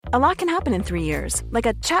A lot can happen in 3 years, like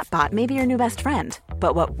a chatbot may be your new best friend.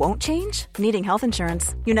 But what won't change? Needing health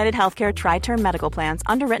insurance. United Healthcare Tri-Term Medical Plans,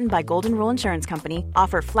 underwritten by Golden Rule Insurance Company,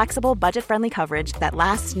 offer flexible, budget-friendly coverage that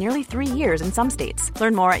lasts nearly 3 years in some states.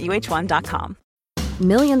 Learn more at uh1.com.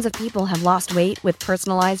 Millions of people have lost weight with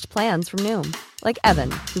personalized plans from Noom. Like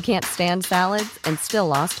Evan, who can't stand salads and still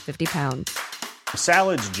lost 50 pounds.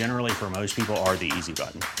 Salads generally for most people are the easy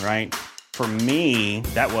button, right? For me,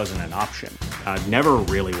 that wasn't an option. I never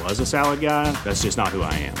really was a salad guy. That's just not who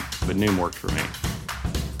I am. But Noom worked for me.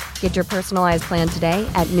 Get your personalized plan today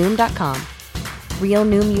at Noom.com. Real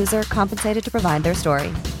Noom user compensated to provide their story.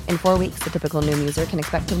 In 4 weeks, the typical Noom user can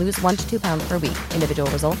expect to lose 1 to 2 pounds per week. Individual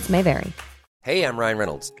results may vary. Hey, I'm Ryan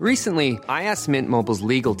Reynolds. Recently, I asked Mint Mobile's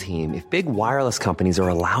legal team if big wireless companies are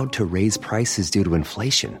allowed to raise prices due to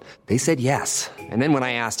inflation. They said yes. And then when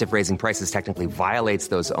I asked if raising prices technically violates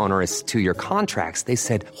those onerous 2-year contracts, they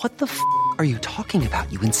said, "What the f*** are you talking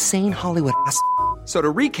about, you insane Hollywood ass?" So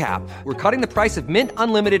to recap, we're cutting the price of Mint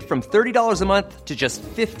Unlimited from $30 a month to just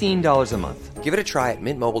 $15 a month. Give it a try at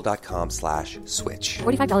mintmobile.com/switch.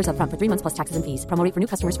 $45 up front for 3 months plus taxes and fees. Promo rate for new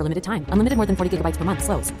customers for limited time. Unlimited more than 40 gigabytes per month.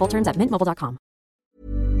 Slows full terms at mintmobile.com.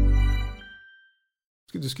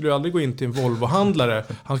 Du skulle ju aldrig gå in till en Volvo-handlare.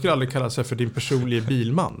 Han skulle aldrig kalla sig för din personliga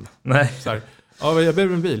bilman. Nej. Så här, ja, jag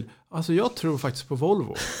behöver en bil. Alltså jag tror faktiskt på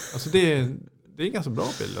Volvo. Alltså det är en ganska bra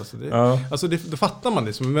bil. Alltså då fattar man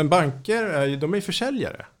det. Men banker, de är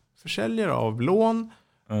försäljare. Försäljare av lån,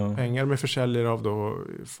 pengar, med försäljare av då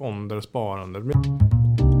fonder och sparande.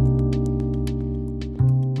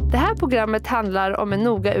 Det här programmet handlar om en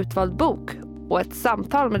noga utvald bok och ett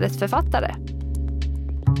samtal med dess författare.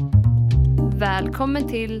 Välkommen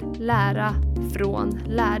till Lära från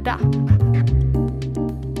lärda.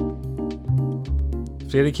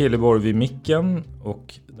 Fredrik Hilleborg vid micken,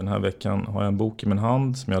 och den här veckan har jag en bok i min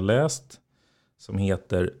hand som jag har läst som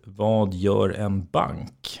heter Vad gör en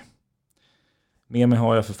bank? Med mig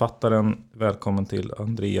har jag författaren. Välkommen till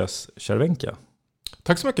Andreas Cervenka.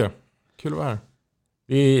 Tack så mycket. Kul att vara här.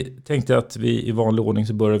 Vi tänkte att vi i vanlig ordning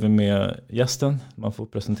så börjar vi med gästen. Man får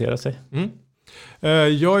presentera sig.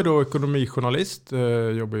 Jag är då ekonomijournalist.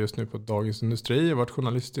 Jobbar just nu på Dagens Industri. Jag har varit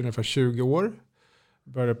journalist i ungefär 20 år.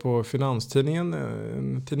 Började på Finanstidningen,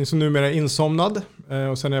 en tidning som numera är insomnad.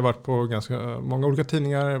 Och sen har jag varit på ganska många olika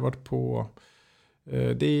tidningar. Jag har varit på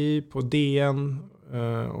DI, på DN,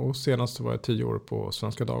 och senast var jag 10 år på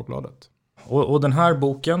Svenska Dagbladet. Och den här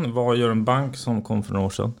boken, Vad gör en bank, som kom för några år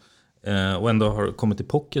sedan. Och ändå har kommit i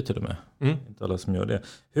pocket till och med. Inte alla som gör det.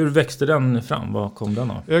 Hur växte den fram? Vad kom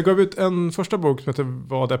den av? Jag gav ut en första bok som heter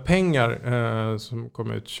Vad är pengar? Som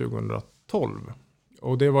kom ut 2012.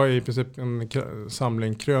 Och det var i princip en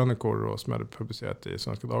samling krönikor som jag hade publicerat i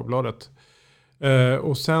Svenska Dagbladet.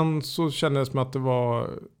 Och sen så kändes det som att det var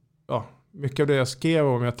mycket av det jag skrev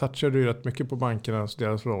om. Jag touchade ju rätt mycket på bankerna och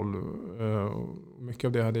deras roll. Och mycket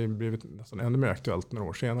av det hade blivit nästan ännu mer aktuellt några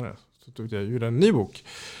år senare. Så tog jag gjorde en ny bok.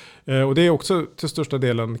 Och det är också till största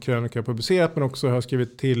delen krönikor jag publicerat, men också har jag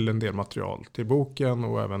skrivit till en del material till boken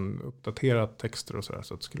och även uppdaterat texter och sådär,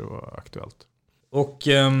 så att det skulle vara aktuellt. Och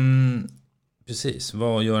precis,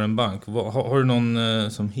 vad gör en bank? Har du någon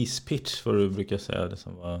som hisspitch, vad du brukar säga, det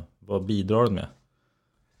som vad bidrar du med?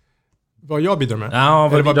 Vad jag bidrar med? Ja,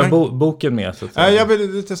 vad bidrar boken med? Så att säga. Jag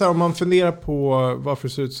vill lite så här, om man funderar på varför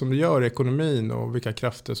det ser ut som det gör i ekonomin och vilka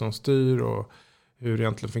krafter som styr och hur det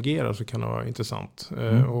egentligen fungerar, så kan det vara intressant.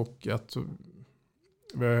 Och att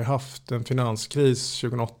vi har haft en finanskris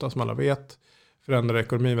 2008 som alla vet, förändrade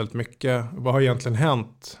ekonomin väldigt mycket. Vad har egentligen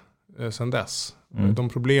hänt sedan dess? De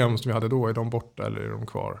problem som vi hade då, är de borta eller är de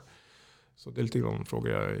kvar? Så det är lite de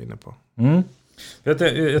frågor jag är inne på.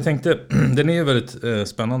 Jag tänkte, den är ju väldigt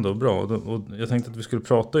spännande och bra, och jag tänkte att vi skulle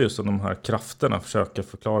prata just om de här krafterna, försöka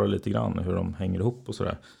förklara lite grann hur de hänger ihop och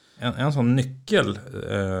sådär. En sån nyckel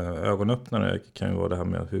ögonöppnare kan ju vara det här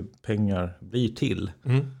med hur pengar blir till,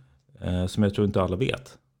 som jag tror inte alla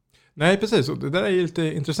vet. Nej, precis, och det där är ju lite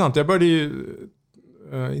intressant. Jag började ju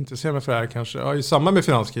intressera mig för det här kanske i samband med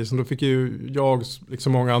finanskrisen. Då fick ju jag,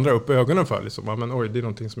 liksom många andra, upp ögonen för liksom, men oj, det är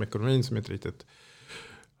någonting som ekonomin som inte riktigt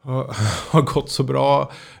har gått så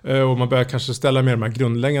bra, och man börjar kanske ställa mer de här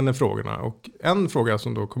grundläggande frågorna. Och en fråga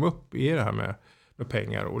som då kom upp är det här med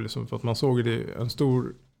pengar, och liksom, för att man såg det, en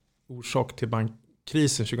stor orsak till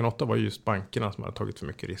bankkrisen 2008 var just bankerna som hade tagit för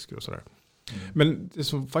mycket risker och sådär. Men det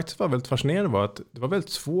som faktiskt var väldigt fascinerande var att det var väldigt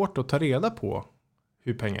svårt att ta reda på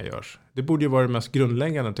hur pengar görs. Det borde ju vara det mest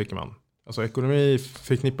grundläggande, tycker man. Alltså ekonomi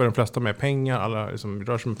förknippar de flesta med pengar, alla liksom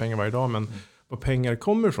rör sig med pengar varje dag, men var pengar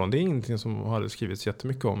kommer ifrån, det är ingenting som har skrivits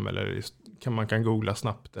jättemycket om, eller man kan googla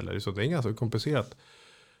snabbt, eller så. Det är ganska komplicerat.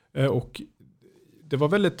 Och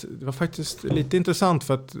det var faktiskt lite intressant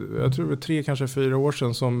för att jag tror det var 3, kanske 4 år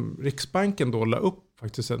sedan som Riksbanken då la upp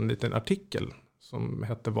faktiskt en liten artikel som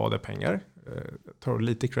hette Vad är pengar? Jag tar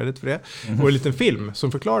lite credit för det. Och en liten film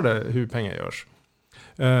som förklarade hur pengar görs.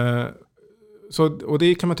 Och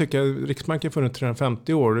det kan man tycka, Riksbanken funnits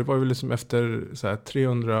 350 år. Det var ju liksom efter så här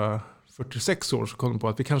 346 år så kom de på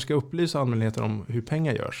att vi kanske ska upplysa allmänheten om hur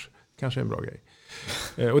pengar görs. Kanske är en bra grej.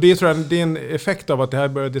 Och det tror jag det är en effekt av att det här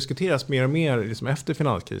börjar diskuteras mer och mer liksom efter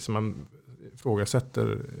finanskrisen. Man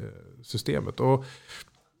ifrågasätter systemet. Och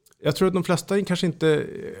jag tror att de flesta kanske inte...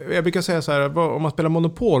 Jag brukar säga så här, om man spelar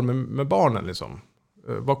Monopol med barnen, liksom,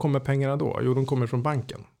 var kommer pengarna då? Jo, de kommer från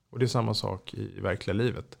banken. Och det är samma sak i verkliga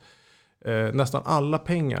livet. Nästan alla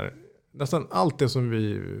pengar, nästan allt det som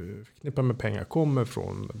vi förknippar med pengar kommer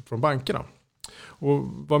från bankerna. Och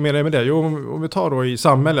vad menar jag med det? Jo, om vi tar då i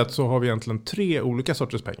samhället så har vi egentligen 3 olika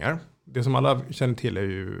sorters pengar. Det som alla känner till är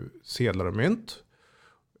ju sedlar och mynt.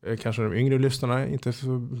 Kanske de yngre lyssnarna inte är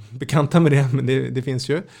så bekanta med det, men det finns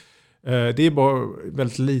ju. Det är bara en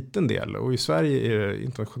väldigt liten del, och i Sverige är det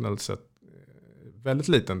internationellt sett väldigt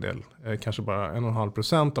liten del. Kanske bara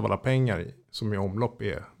 1,5% av alla pengar som är i omlopp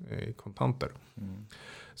är kontanter.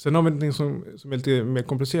 Sen har vi något som är lite mer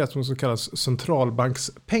komplicerat som kallas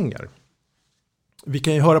centralbankspengar. Vi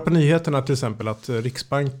kan ju höra på nyheterna till exempel att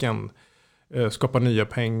Riksbanken skapar nya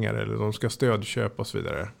pengar eller de ska stödköpa och så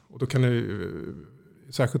vidare. Och då kan det,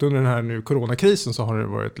 särskilt under den här nu coronakrisen, så har det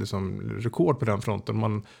varit liksom rekord på den fronten.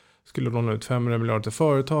 Man skulle låna ut 500 miljarder till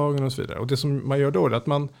företagen och så vidare. Och det som man gör då är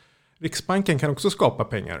att Riksbanken kan också skapa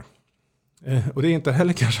pengar. Och det är inte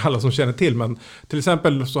heller kanske alla som känner till, men till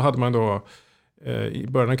exempel så hade man då i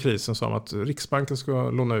början av krisen sa man att Riksbanken ska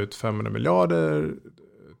låna ut 500 miljarder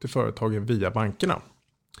till företagen via bankerna.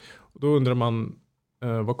 Och då undrar man,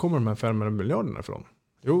 var kommer de här 500 miljarderna ifrån?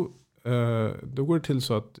 Jo, då går det till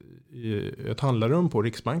så att i ett handlarrum på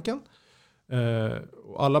Riksbanken,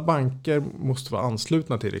 och alla banker måste vara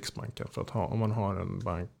anslutna till Riksbanken för att om man har en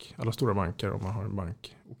bank, alla stora banker, om man har en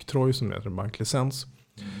bankoktroj som heter en banklicens.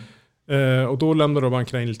 Och då lämnar då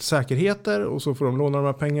bankerna in lite säkerheter och så får de låna de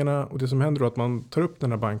här pengarna, och det som händer då är att man tar upp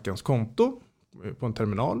den här bankens konto på en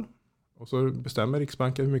terminal. Och så bestämmer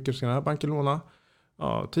Riksbanken hur mycket ska den här banken låna.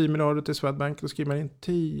 10 miljarder till Swedbank. Då skriver man in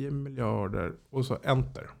 10 miljarder och så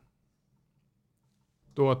enter.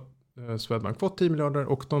 Då har Swedbank fått 10 miljarder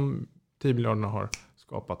och de 10 miljarderna har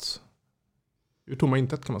skapats ur tomma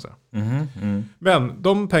intet, kan man säga. Men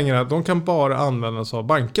de pengarna, de kan bara användas av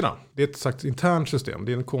bankerna. Det är ett slags internt system.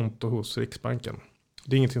 Det är en konto hos Riksbanken.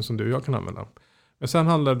 Det är ingenting som du och jag kan använda. Men sen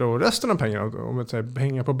handlar då resten av pengarna om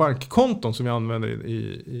pengar på bankkonton som vi använder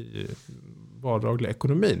i vardagliga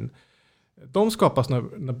ekonomin. De skapas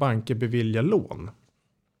när banker beviljar lån.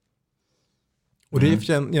 Och det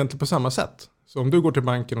är egentligen på samma sätt. Så om du går till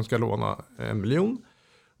banken och ska låna 1 miljon,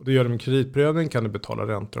 och då gör de en kreditprövning, kan du betala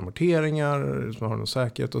räntor och amorteringar, som har någon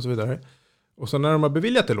säkerhet och så vidare. Och sen när de har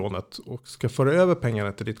beviljat det lånet och ska föra över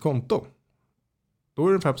pengarna till ditt konto, då är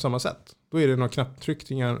det ungefär på samma sätt. Då är det några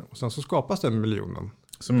knapptryckningar och sen så skapas den miljonen.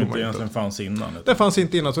 Som inte egentligen fanns innan. Det fanns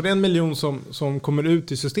inte innan, så det är 1 miljon som kommer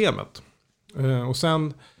ut i systemet. Och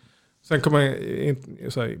sen kommer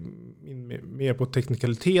jag in mer på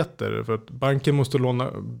teknikaliteter, för att banken måste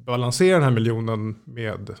balansera den här miljonen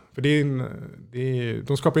med, för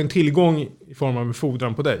de skapar en tillgång i form av en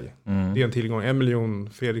fordran på dig. Det är en tillgång, 1 miljon,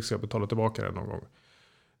 Fredrik ska betala tillbaka den någon gång.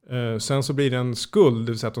 Sen så blir det en skuld,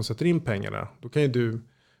 det vill säga att de sätter in pengarna. Då kan ju du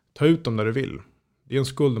ta ut dem när du vill. Det är en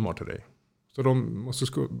skuld de har till dig. Så de måste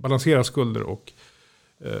balansera skulder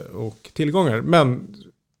och tillgångar. Men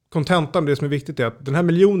kontentan, det som är viktigt är att den här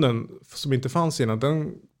miljonen som inte fanns innan,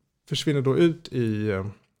 den försvinner då ut i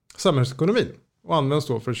samhällsekonomin och används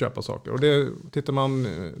då för att köpa saker. Och det tittar man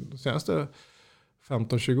de senaste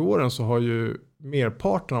 15-20 åren, så har ju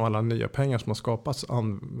merparten av alla nya pengar som har skapats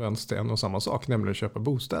används till en och samma sak, nämligen att köpa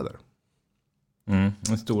bostäder.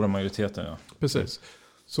 Den stora majoriteten, ja. Precis.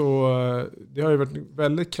 Så det har ju varit en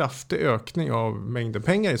väldigt kraftig ökning av mängden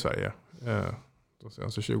pengar i Sverige de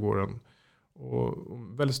senaste 20 åren. Och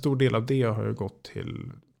en väldigt stor del av det har ju gått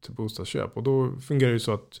till bostadsköp. Och då fungerar det ju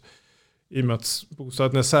så att i och med att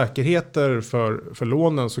bostaden är säkerheter för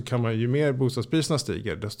lånen, så kan man ju mer bostadspriserna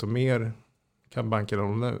stiger, desto mer kan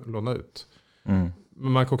bankerna låna ut.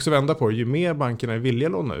 Men man kan också vända på det. Ju mer bankerna är villiga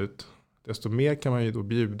att låna ut, desto mer kan man ju då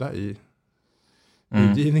bjuda i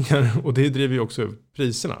utgivningar. Och det driver ju också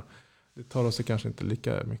priserna. Det talar sig kanske inte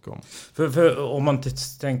lika mycket om. För om man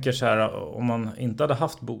tänker så här, om man inte hade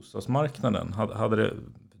haft bostadsmarknaden, hade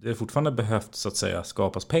det fortfarande behövt, så att säga,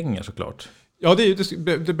 skapas pengar, såklart? Ja,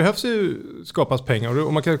 det behövs ju skapas pengar.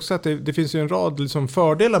 Och man kan också säga att det finns ju en rad liksom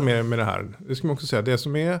fördelar med det här. Det ska man också säga. Det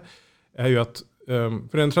som är ju att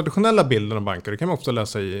för den traditionella bilden av banker, det kan man ofta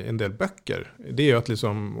läsa i en del böcker. Det är ju att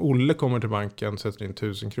liksom Olle kommer till banken, sätter in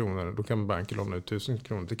 1000 kronor. Då kan banken låna ut 1000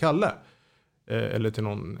 kronor till Kalle. Eller till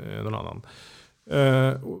någon annan.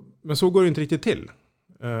 Men så går det inte riktigt till.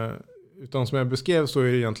 Utan som jag beskrev så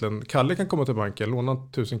är det egentligen Kalle kan komma till banken, låna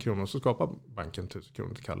 1000 kronor, så skapar banken 1000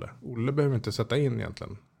 kronor till Kalle. Olle behöver inte sätta in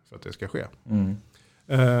egentligen för att det ska ske.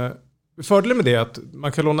 Fördelen med det är att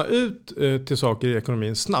man kan låna ut till saker i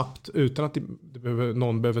ekonomin snabbt utan att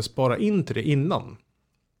någon behöver spara in till det innan.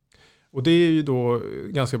 Och det är ju då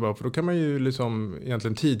ganska bra, för då kan man ju liksom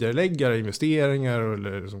egentligen tidigarelägga investeringar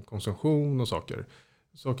eller liksom konsumtion och saker.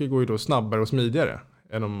 Saker går ju då snabbare och smidigare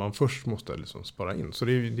än om man först måste liksom spara in. Så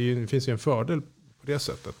det finns ju en fördel på det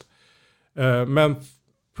sättet. Men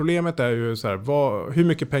problemet är ju så här, hur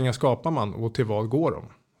mycket pengar skapar man och till vad går de?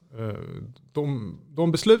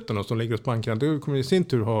 De besluten som ligger hos bankerna, det kommer i sin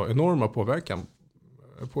tur ha enorma påverkan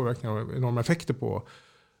och enorma effekter på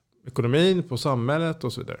ekonomin, på samhället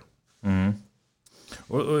och så vidare.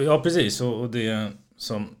 Ja, precis. Och det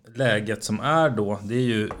som läget som är då, det är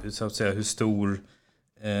ju så att säga hur stor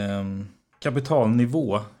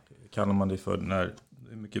kapitalnivå kallar man det för, när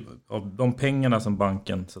mycket av de pengarna som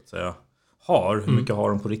banken så att säga har, hur mycket har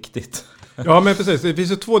de på riktigt? Ja, men precis. Det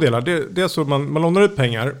finns ju två delar. Det är så man lånar ut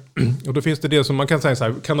pengar, och då finns det som man kan säga så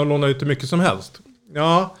här, kan de låna ut hur mycket som helst?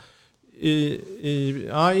 Ja,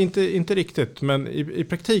 inte riktigt, men i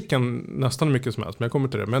praktiken nästan hur mycket som helst, men jag kommer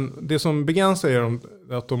till det. Men det som begränsar är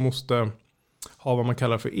att de måste ha vad man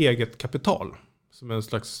kallar för eget kapital, som är en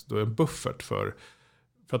slags en buffert för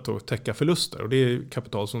att då täcka förluster. Och det är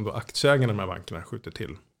kapital som då aktieägarna med bankerna skjuter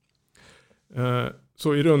till.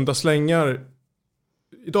 Så i runda slängar,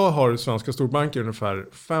 idag har svenska storbanker ungefär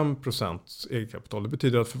 5% eget kapital. Det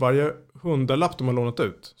betyder att för varje 100-lapp de har lånat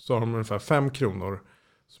ut så har de ungefär 5 kronor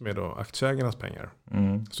som är då aktieägarnas pengar.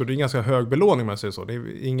 Så det är en ganska hög belåning, man säger så. Det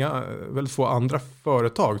är väldigt få andra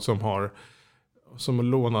företag som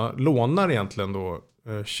lånar egentligen då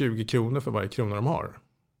 20 kronor för varje krona de har.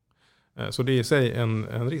 Så det är i sig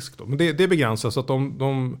en risk då. Men det begränsas, så att om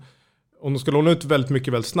de ska låna ut väldigt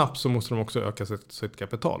mycket väldigt snabbt, så måste de också öka sitt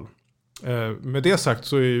kapital. Med det sagt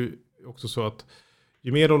så är det ju också så att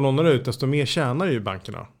ju mer de lånar ut, desto mer tjänar ju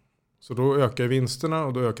bankerna. Så då ökar vinsterna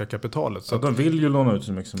och då ökar kapitalet. Så de vill ju låna ut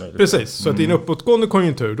så mycket som möjligt. Precis, så att i en uppåtgående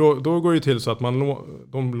konjunktur då går det till så att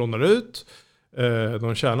de lånar ut,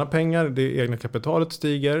 de tjänar pengar, det egna kapitalet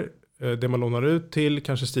stiger, det man lånar ut till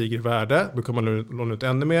kanske stiger i värde, då kan man låna ut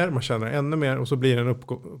ännu mer, man tjänar ännu mer, och så blir det en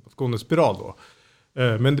uppåtgående spiral då.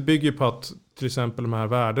 Men det bygger på att till exempel de här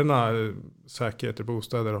värdena, säkerheter,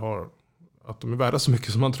 bostäder, att de är värda så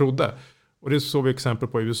mycket som man trodde. Och det såg vi exempel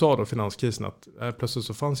på i USA då, finanskrisen, att plötsligt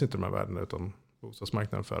så fanns inte de här värdena, utan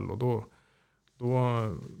bostadsmarknaden föll, och då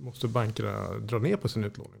måste bankerna dra ner på sin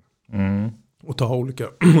utlåning. Och ta olika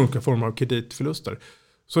former av kreditförluster.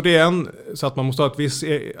 Så det är så att man måste ha ett viss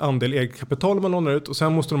andel eget kapital man lånar ut, och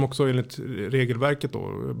sen måste de också enligt regelverket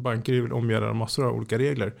då, banker är omgärdade av massor av olika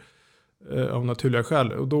regler av naturliga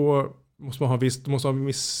skäl, och då måste man ha en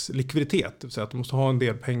viss likviditet, det vill säga att de måste ha en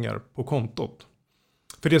del pengar på kontot.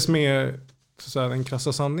 För det som är så att säga, den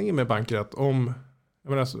krassa sanningen med banker är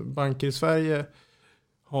att banker i Sverige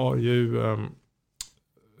har ju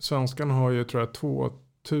svenskarna har ju, tror jag,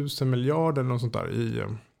 2000 miljarder eller något sånt där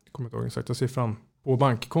jag kommer inte ihåg exakta siffran, på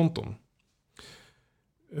bankkonton.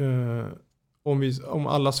 Om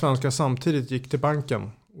alla svenskar samtidigt gick till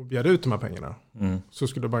banken och begärde ut de här pengarna, så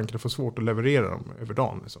skulle bankerna få svårt att leverera dem över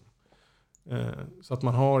dagen. Liksom. Så att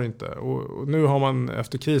man har inte, och nu har man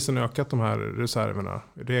efter krisen ökat de här reserverna,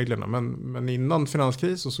 reglerna, men innan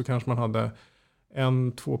finanskrisen så kanske man hade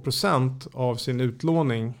 1-2% av sin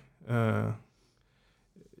utlåning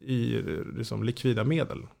i liksom likvida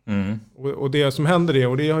medel. Och det som händer är,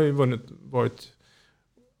 och det har ju varit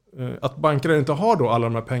att bankerna inte har då alla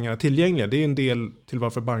de här pengarna tillgängliga. Det är en del till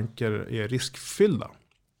varför banker är riskfyllda.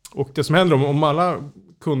 Och det som händer om alla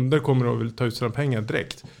kunder kommer och vill ta ut sina pengar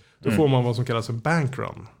direkt, då får man vad som kallas en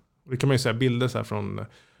bankrun. Och det kan man ju säga bilder så här från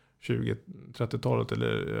 20-30-talet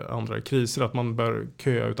eller andra kriser, att man bör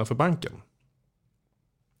köa utanför banken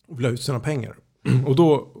och vill ha ut sina pengar. Och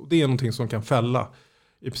det är någonting som kan fälla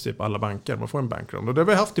i princip alla banker. Man får en bankrun. Och det har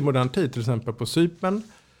vi haft i modern tid, till exempel på Cypern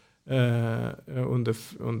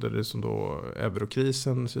under det som då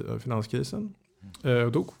eurokrisen, finanskrisen.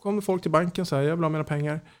 Då kom folk till banken och sa, jag vill ha mina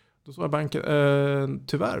pengar. Då sa banken,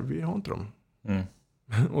 tyvärr, vi har inte dem.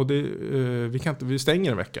 Och vi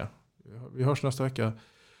stänger en vecka. Vi hörs nästa vecka.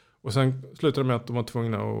 Och sen slutade det med att de var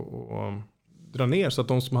tvungna att dra ner, så att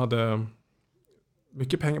de som hade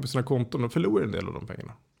mycket pengar på sina konton, de förlorar en del av de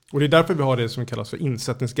pengarna. Och det är därför vi har det som kallas för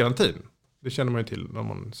insättningsgarantin. Det känner man ju till när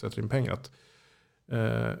man sätter in pengar. Att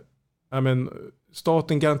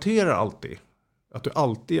staten garanterar alltid att du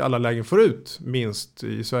alltid i alla lägen får ut minst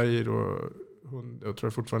i Sverige då, jag tror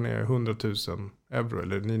det fortfarande är 100 000 euro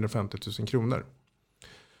eller 950 000 kronor.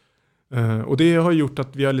 Och det har gjort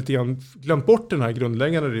att vi har lite grann glömt bort den här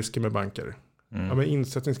grundläggande risken med banker. Men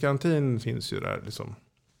insättningsgarantin finns ju där liksom.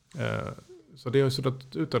 Så det har ju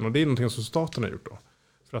suddat ut den, och det är någonting som staten har gjort då.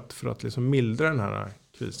 För att liksom mildra den här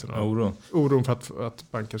krisen. Oron för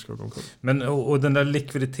att banker ska gå omkull. Men och den där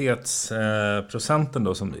likviditetsprocenten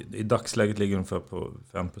då som i dagsläget ligger ungefär på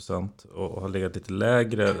 5% och har legat lite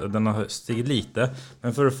lägre. Den har stigit lite.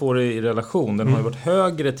 Men för att få det i relation, den har ju varit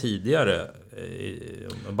högre tidigare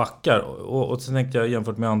backar. Och så tänkte jag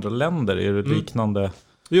jämfört med andra länder, är det liknande?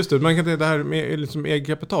 Just det, man kan tänka det här med liksom eget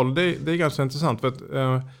kapital. Det är ganska intressant för att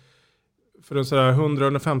för en sådär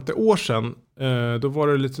 100-150 år sedan då var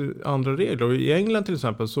det lite andra regler. Och i England till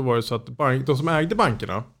exempel så var det så att de som ägde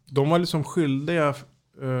bankerna, de var liksom skyldiga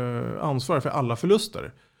ansvar för alla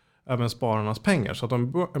förluster. Även spararnas pengar. Så att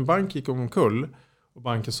om en bank gick omkull och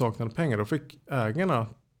banken saknade pengar, då fick ägarna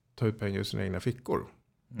ta ut pengar ur sina egna fickor.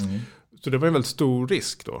 Så det var en väldigt stor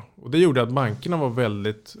risk då. Och det gjorde att bankerna var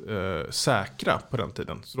väldigt säkra på den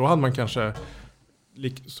tiden. Så då hade man kanske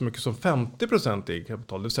så mycket som 50% i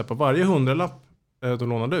kapital. Det vill säga på varje 100-lapp de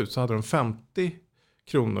lånade ut så hade de 50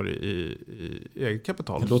 kronor i eget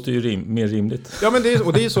kapital. Det låter ju mer rimligt. Ja, men det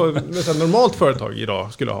är så ett normalt företag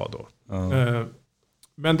idag skulle ha då.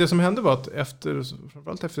 Men det som hände var att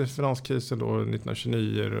framförallt efter finanskrisen då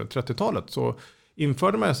 1929 och 30-talet så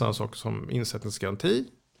införde man en sån sak som insättningsgaranti.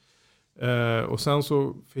 Och sen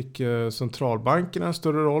så fick centralbankerna en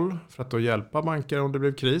större roll för att då hjälpa banker om det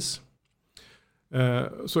blev kris.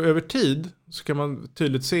 Så över tid så kan man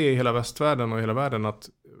tydligt se i hela västvärlden och hela världen att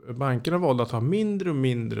bankerna valde att ha mindre och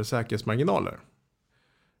mindre säkerhetsmarginaler.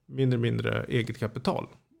 Mindre eget kapital.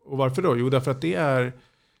 Och varför då? Jo, därför att det är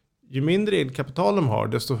ju mindre eget kapital de har,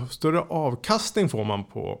 desto större avkastning får man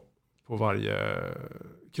på varje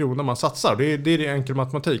krona man satsar. Det är enkel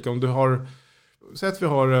matematik. Om du har, säg att vi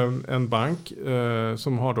har en bank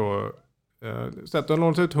som har då, säg att de har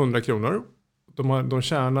lånat ut 100 kronor. De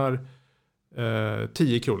tjänar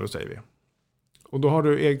 10 kronor säger vi. Och då har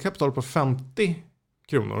du eget kapital på 50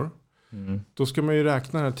 kronor. Då ska man ju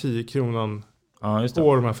räkna den här 10 kronan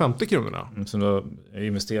på de här 50 kronorna. Som du har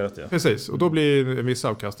investerat i. Precis, och då blir det en viss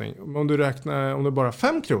avkastning. Om du bara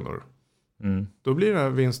 5 kronor, då blir den här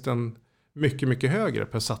vinsten mycket, mycket högre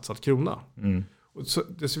per satsad krona. Och så,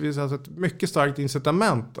 det finns alltså ett mycket starkt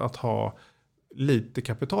incitament att ha lite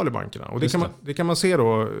kapital i bankerna. Och det kan man se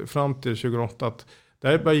då fram till 2008 att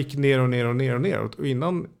det bara gick ner. Och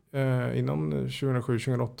innan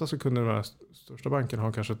 2007-2008 så kunde de här största bankerna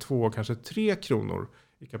ha kanske 2, kanske 3 kronor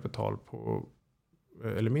i kapital på,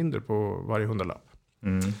 eller mindre på varje 100-lapp.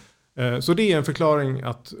 Så det är en förklaring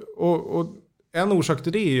att, och en orsak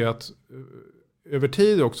till det är ju att över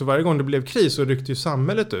tid också, varje gång det blev kris så ryckte ju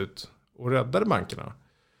samhället ut och räddade bankerna.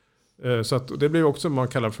 Så att det blev också vad man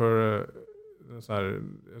kallar för så här,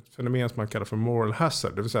 ett fenomen som man kallar för moral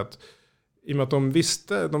hazard. Det vill säga att i och med att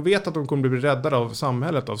de vet att de kommer bli räddade av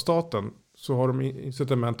samhället, av staten, så har de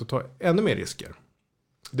incitament att ta ännu mer risker.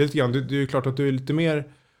 Det är lite grann, det är ju klart att du är lite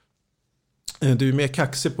mer, du är mer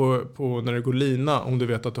kaxig på när det går lina om du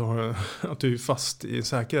vet att du är fast i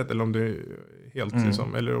säkerhet, eller om du är helt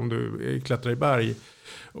liksom, eller om du klättrar i berg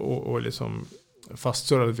och liksom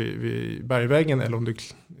fastsurrad vid bergväggen, eller om du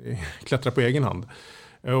klättrar på egen hand.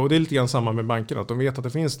 Och det är lite grann samma med bankerna, att de vet att det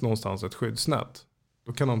finns någonstans ett skyddsnät.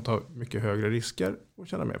 Då kan de ta mycket högre risker och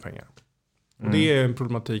tjäna mer pengar. Och det är en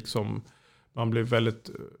problematik som man blev väldigt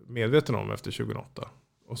medveten om efter 2008.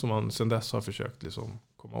 Och som man sedan dess har försökt liksom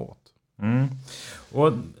komma åt.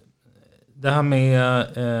 Och det här med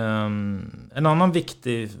en annan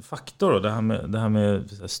viktig faktor då, det här med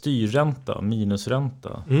styrränta,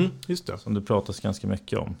 minusränta. Just det. Som det pratas ganska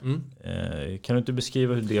mycket om. Kan du inte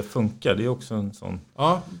beskriva hur det funkar? Det är också en sån...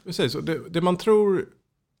 Ja, precis. Och det man tror...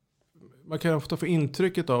 Man kan ofta få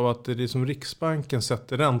intrycket av att det är som Riksbanken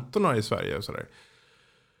sätter räntorna i Sverige och sådär.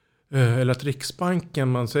 Eller att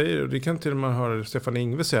Riksbanken, man säger, och det kan till och med höra Stefan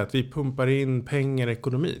Ingves säga, att vi pumpar in pengar i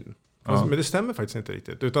ekonomin. Alltså, men det stämmer faktiskt inte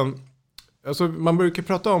riktigt. Utan, alltså, man brukar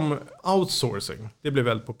prata om outsourcing. Det blev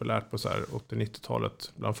väldigt populärt på så här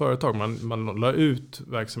 80-90-talet bland företag. Man la ut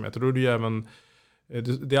verksamheter. Då är det ju även,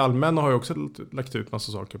 det allmänna har ju också lagt ut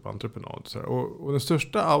massa saker på entreprenad. Så här. Och den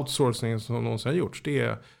största outsourcingen som någonsin har gjorts, det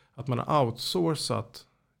är att man har outsourcat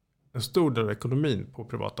en stor del av ekonomin på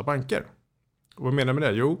privata banker. Och vad menar jag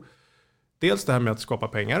med det? Jo, dels det här med att skapa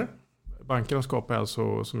pengar. Bankerna skapar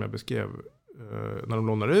alltså, som jag beskrev, när de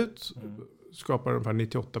lånar ut, skapar ungefär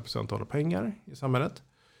 98% av alla pengar i samhället.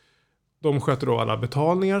 De sköter då alla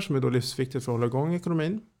betalningar som är då livsviktigt för att hålla igång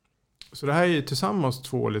ekonomin. Så det här är ju tillsammans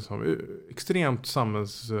 2 liksom, extremt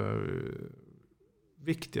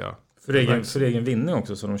samhällsviktiga. För egen vinning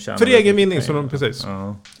också, så de tjänar. För egen vinning, så de, precis.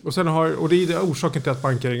 Ja. Och det är orsaken till att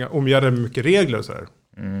banker är omgärdade med mycket regler och så här.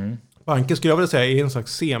 Banker skulle jag vilja säga är en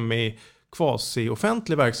slags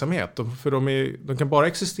quasi-offentlig verksamhet. För de kan bara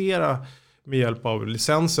existera med hjälp av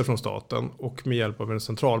licenser från staten och med hjälp av en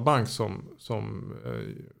centralbank som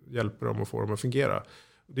hjälper dem att få dem att fungera.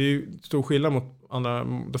 Det är ju stor skillnad mot andra.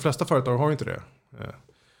 De flesta företag har inte det.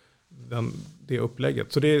 Det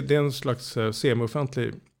upplägget. Så det är en slags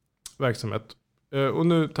semi-offentlig verksamhet. Och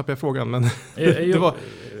nu tappar jag frågan. Men det var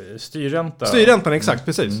styrränta. Styrräntan, exakt.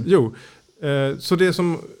 Precis. Jo. Så det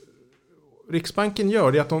som Riksbanken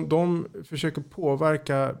gör är att de försöker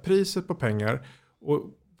påverka priset på pengar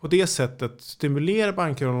och på det sättet stimulera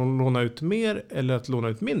banker att låna ut mer eller att låna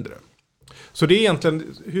ut mindre. Så det är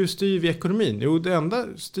egentligen, hur styr vi ekonomin? Jo, det enda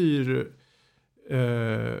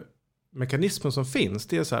styrmekanismen som finns,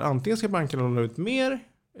 det är så här, antingen ska bankerna låna ut mer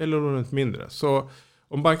eller låna ut mindre. Så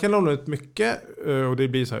om banken lånar ut mycket och det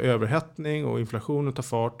blir så här överhettning och inflationen tar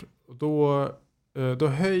fart, då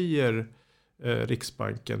höjer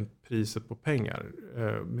Riksbanken priset på pengar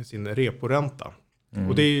med sin reporänta.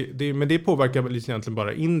 Och men det påverkar väl egentligen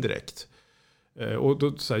bara indirekt. Och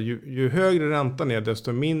då, så här, ju högre räntan är,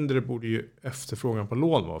 desto mindre borde ju efterfrågan på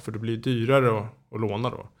lån vara. För det blir dyrare att låna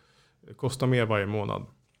då. Det kostar mer varje månad.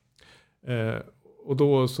 Och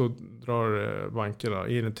då så drar bankerna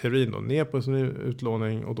i teorin då ner på sin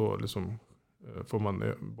utlåning och då liksom får man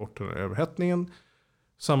bort den här överhettningen.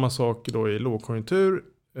 Samma sak då i lågkonjunktur.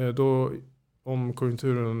 Då om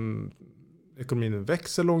ekonomin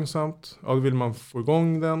växer långsamt, då vill man få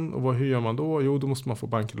igång den. Och hur gör man då? Jo, då måste man få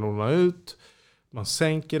banken att låna ut. Man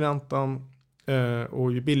sänker räntan.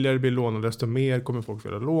 Och ju billigare det blir låna, desto mer kommer folk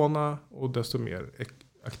vilja låna. Och desto mer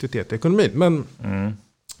aktivitet i ekonomin. Men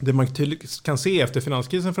det man tydligt kan se efter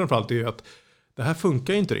finanskrisen framförallt är ju att det här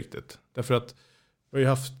funkar inte riktigt. Därför att vi har ju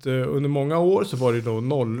haft under många år så var det då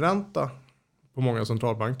nollränta på många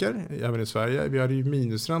centralbanker, även i Sverige. Vi hade ju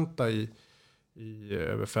minusränta i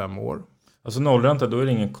över 5 år. Alltså nollränta, då är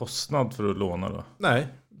det ingen kostnad för att låna då? Nej,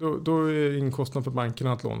 då är det ingen kostnad för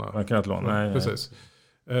bankerna att låna. Bankerna att låna, nej. Precis.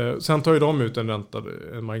 Sen tar ju de ut en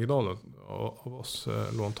marginal av oss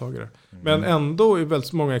låntagare. Men ändå i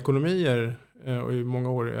väldigt många ekonomier och i många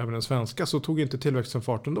år även den svenska så tog inte tillväxten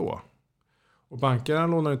fart ändå. Och bankerna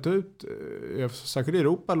lånar inte ut, särskilt i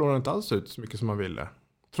Europa lånar inte alls ut så mycket som man ville.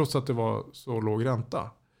 Trots att det var så låg ränta.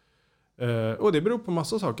 Och det beror på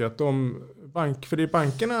massa saker. Att för det är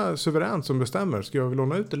bankerna suveränt som bestämmer. Ska vi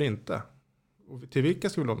låna ut eller inte? Och till vilka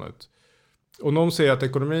ska vi låna ut? Och någon säger att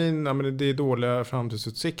ekonomin, det är dåliga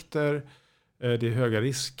framtidsutsikter. Det är höga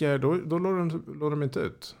risker. Då lånar de inte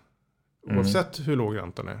ut. Oavsett hur låg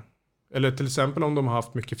räntan är. Eller till exempel om de har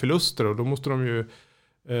haft mycket förluster. Och då måste de ju,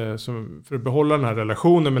 för att behålla den här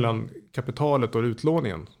relationen mellan kapitalet och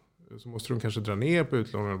utlåningen, så måste de kanske dra ner på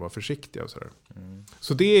utlåningen och vara försiktiga. Och så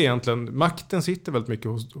så det är egentligen, makten sitter väldigt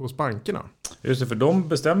mycket hos bankerna. Just det, för de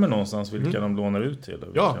bestämmer någonstans vilka de lånar ut till.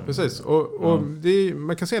 Ja, precis. Och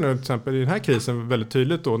man kan se nu till exempel i den här krisen väldigt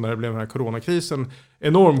tydligt då, när det blev den här coronakrisen,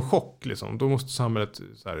 enorm chock liksom. Då måste samhället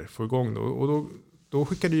så här, få igång då. Och då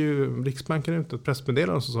skickade ju Riksbanken ut ett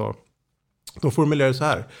pressmeddelande som sa, de formulerade så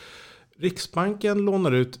här: Riksbanken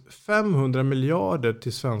lånar ut 500 miljarder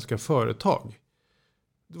till svenska företag.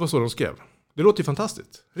 Det var så de skrev. Det låter ju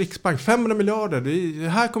fantastiskt. Riksbank, 500 miljarder. Det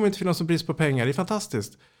här kommer inte finnas någon brist på pengar. Det är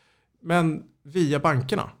fantastiskt. Men via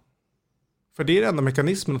bankerna. För det är den enda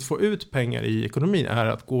mekanismen att få ut pengar i ekonomin är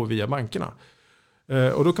att gå via bankerna.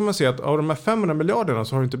 Och då kan man se att av de här 500 miljarderna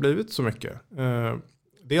så har det inte blivit så mycket.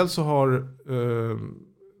 Dels så har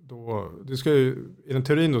i den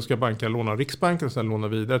teorin då ska bankerna låna Riksbanken och sedan låna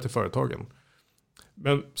vidare till företagen.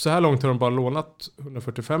 Men så här långt har de bara lånat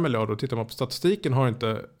 145 miljarder och tittar man på statistiken har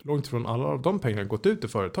inte långt ifrån alla av de pengarna gått ut till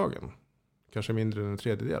företagen. Kanske mindre än en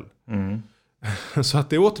tredjedel. Så att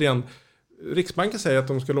det är återigen, Riksbanken säger att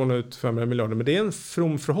de ska låna ut 500 miljarder, men det är en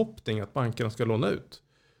from förhoppning att bankerna ska låna ut.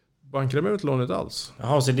 Bankerna behöver inte låna ut alls.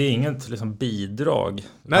 Jaha, så det är inget liksom bidrag?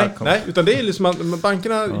 Nej, utan det är liksom att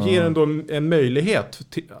bankerna ger ändå en möjlighet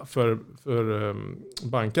för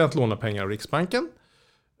bankerna att låna pengar av Riksbanken.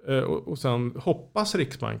 Och sen hoppas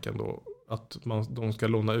Riksbanken då att de ska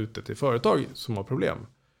låna ut det till företag som har problem.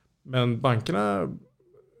 Men bankerna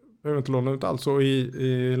behöver inte låna ut alls. Och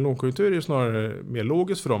i lågkonjunktur är det snarare mer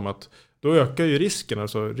logiskt för dem att då ökar ju risken.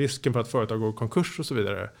 Alltså risken för att företag går konkurs och så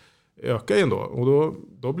vidare ökar ju ändå. Och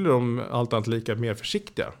då blir de allt annat lika mer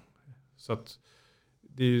försiktiga. Så att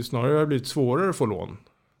det är ju snarare blivit svårare att få lån,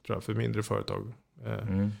 tror jag, för mindre företag.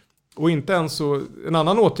 Och inte ens så, en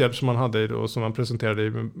annan åtgärd som man hade då, som man presenterade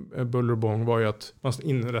i buller och bång, var ju att man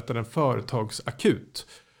inrättade en företagsakut.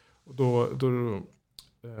 Och då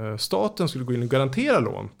staten skulle gå in och garantera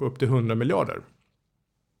lån på upp till 100 miljarder.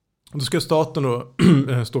 Och då ska staten då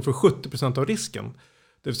stå för 70% av risken.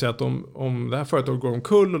 Det vill säga att om det här företaget går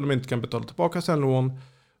omkull och de inte kan betala tillbaka sina lån,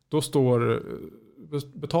 då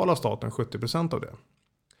betalar staten 70% av det.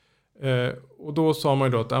 Och då sa man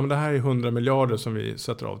ju då att det här är 100 miljarder som vi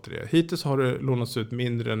sätter av till det. Hittills har det lånats ut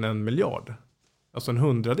mindre än 1 miljard. Alltså en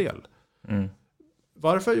 100-del.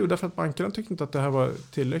 Varför? Jo, därför att bankerna tyckte inte att det här var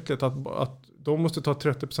tillräckligt. Att de måste ta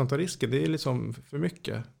 30% av risken. Det är liksom för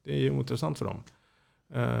mycket. Det är ju ointressant för dem.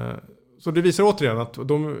 Så det visar återigen att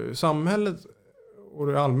samhället och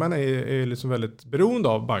det allmänna är liksom väldigt beroende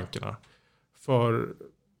av bankerna för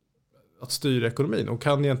att styra ekonomin. Och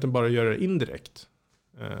kan egentligen bara göra det indirekt.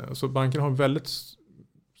 Så bankerna har en väldigt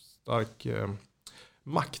stark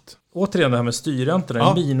makt. Återigen det här med styrräntorna,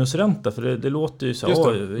 en minusränta, för det låter ju så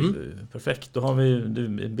perfekt. Då har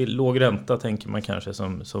vi låg ränta, tänker man kanske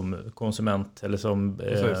som konsument eller som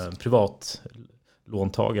privat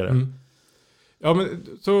låntagare. Ja, men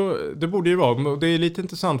så det borde ju vara. Det är lite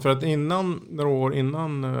intressant för att några år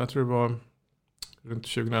innan, jag tror det var runt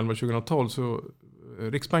 2011-2012, så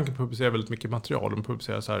Riksbanken publicerar väldigt mycket material. De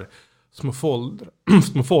publicerar så här små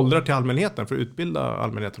foldrar till allmänheten för att utbilda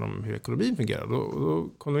allmänheten om hur ekonomin fungerar. Då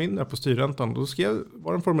kom de in där på styrräntan. Då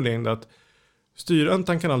var det en formulering där att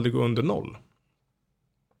styrräntan kan aldrig gå under 0.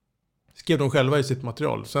 Skrev de själva i sitt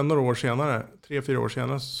material. Sen några år senare, 3-4 år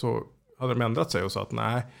senare, så hade de ändrat sig och sa att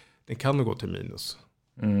nej, den kan nog gå till minus.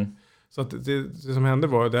 Så att det som hände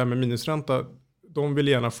var det här med minusränta. De vill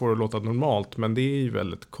gärna få det att låta normalt, men det är ju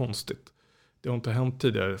väldigt konstigt. Det har inte hänt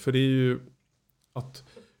tidigare. För det är ju att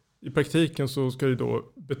i praktiken så ska du då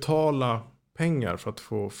betala pengar för att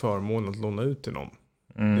få förmånen att låna ut till någon.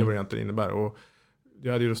 Det är vad det egentligen innebär. Och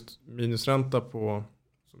jag hade just minusränta på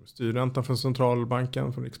styrräntan från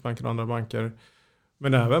centralbanken, från Riksbanken och andra banker.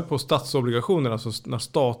 Men även på statsobligationer, alltså när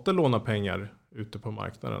staten lånar pengar ute på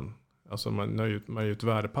marknaden. Alltså man ger ut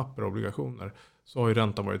värdepapper och obligationer, så har ju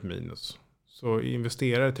räntan varit minus. Så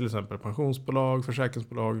investerare, till exempel pensionsbolag,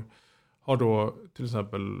 försäkringsbolag, har då till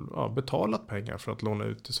exempel betalat pengar för att låna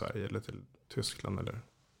ut till Sverige eller till Tyskland eller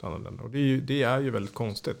till andra länder. Och det är ju väldigt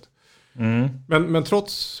konstigt. Men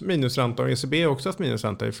trots minusränta, och ECB har också haft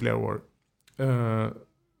minusränta i flera år,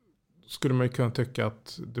 skulle man ju kunna tycka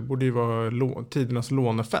att det borde ju vara tidernas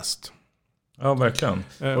lånefest. Ja, verkligen.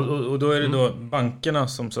 Och då är det då bankerna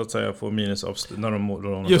som så att säga får minus när de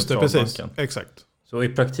lånar. Just det, precis. Exakt. Så i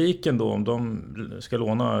praktiken då, om de ska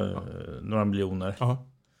låna några miljoner,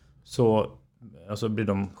 så alltså blir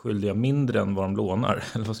de skyldiga mindre än vad de lånar.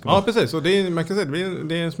 Eller vad ska man... Ja, precis. Och man kan säga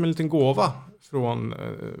det är som en liten gåva från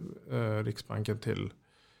Riksbanken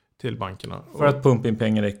till bankerna. För att pumpa in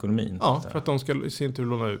pengar i ekonomin. Ja, för att de ska i sin tur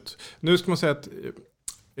låna ut. Nu ska man säga att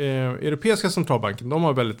Europeiska centralbanken, de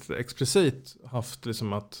har väldigt explicit haft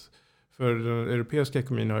liksom att, för den europeiska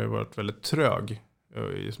ekonomin har ju varit väldigt trög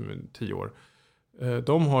i 10 år.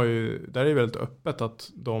 De har ju, där är det väldigt öppet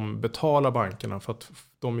att de betalar bankerna för att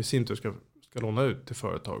de i sin tur ska låna ut till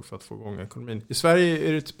företag för att få igång ekonomin. I Sverige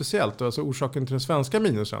är det speciellt. Alltså orsaken till den svenska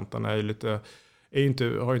minusräntan har ju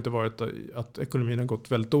inte varit att ekonomin har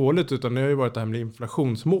gått väldigt dåligt, utan det har ju varit det här med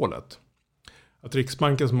inflationsmålet. Att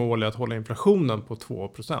Riksbankens mål är att hålla inflationen på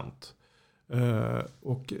 2%.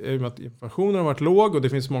 Och i och med att inflationen har varit låg, och det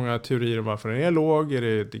finns många teorier om varför den är låg, är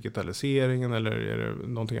det digitaliseringen eller är det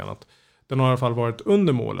någonting annat? Den har i alla fall varit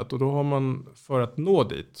under målet, och då har man, för att nå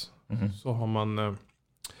dit, så har man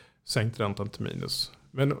sänkt räntan till minus.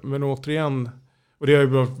 Men återigen, och det har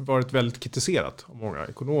ju varit väldigt kritiserat av många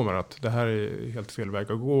ekonomer, att det här är helt fel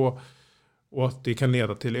väg att gå, och att det kan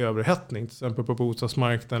leda till överhettning, till exempel på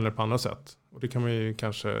bostadsmarknaden eller på andra sätt. Och det kan man ju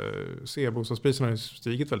kanske se, bostadspriserna har ju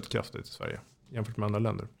stigit väldigt kraftigt i Sverige jämfört med andra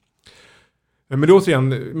länder. Men det återigen,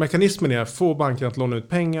 mekanismen är att få banken att låna ut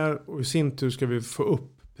pengar, och i sin tur ska vi få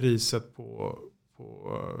upp priset på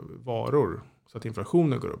varor så att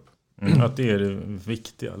inflationen går upp. Att det är det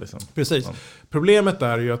viktiga. Liksom. Precis. Ja. Problemet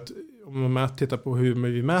är ju att om man tittar på hur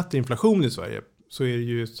vi mäter inflation i Sverige, så är det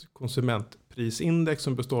ju ett konsumentprisindex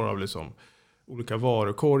som består av liksom olika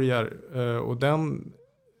varukorgar. Och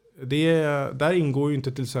där ingår ju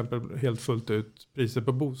inte till exempel helt fullt ut priser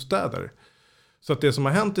på bostäder. Så att det som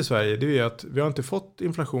har hänt i Sverige, det är att vi har inte fått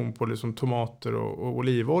inflation på liksom tomater och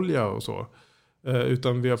olivolja och så.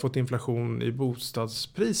 Utan vi har fått inflation i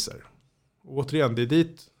bostadspriser. Och återigen, det är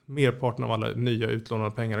dit merparten av alla nya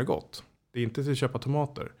utlånade pengar har gått. Det är inte till att köpa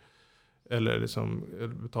tomater.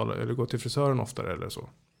 Eller gå till frisören oftare eller så.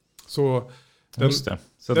 Så Just det.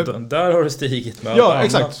 Så där har det stigit med Ja, allt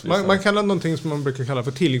exakt. annat, liksom. Man kallar någonting som man brukar kalla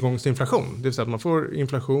för tillgångsinflation. Det vill säga att man får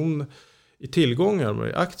inflation i tillgångar,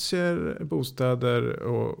 i aktier, bostäder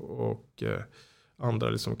och andra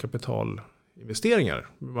liksom kapitalinvesteringar.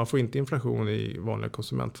 Man får inte inflation i vanliga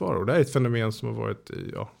konsumentvaror. Det är ett fenomen som har varit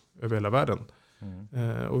över hela världen.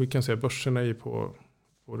 Och vi kan se att börserna är på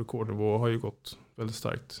rekordnivå och har ju gått väldigt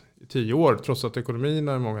starkt i 10 år. Trots att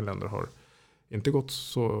ekonomierna i många länder har inte gått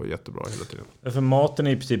så jättebra hela tiden. För maten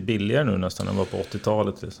är i princip billigare nu nästan än var på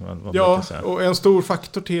 80-talet. Liksom, ja, och en stor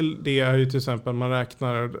faktor till det är ju till exempel man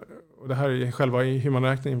räknar, och det här är själva hur man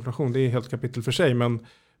räknar inflation, det är helt kapitel för sig, men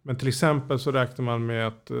till exempel så räknar man med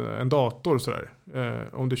att en dator sådär,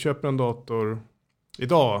 om du köper en dator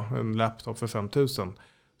idag, en laptop för 5 000,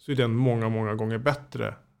 så är den många gånger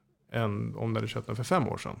bättre än om du hade köpt den för 5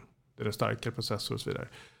 år sedan. Det är starkare processor och så vidare.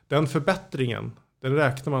 Den förbättringen, den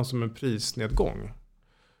räknar man som en prisnedgång.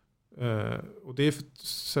 Och det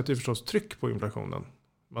sätter ju förstås tryck på inflationen.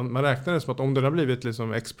 Man räknar det som att om den har blivit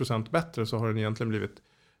liksom x% bättre så har den egentligen blivit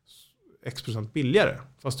x% billigare.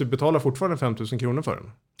 Fast du betalar fortfarande 5 000 kronor för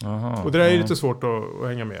den. Aha, och det där är lite svårt att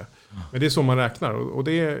hänga med. Men det är så man räknar. Och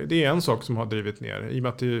det är en sak som har drivit ner. I och med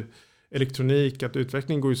att det är elektronik, att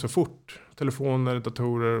utvecklingen går ju så fort. Telefoner,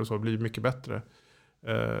 datorer och så blir mycket bättre.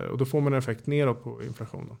 Och då får man en effekt neråt på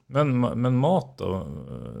inflationen. Men mat då?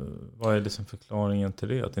 Vad är liksom förklaringen till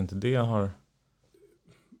det? Att inte det har...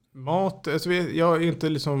 Mat, alltså jag är inte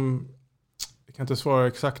liksom... Jag kan inte svara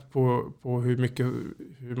exakt på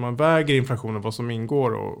hur man väger inflationen, vad som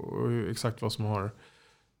ingår och exakt vad som har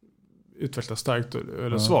utvecklats starkt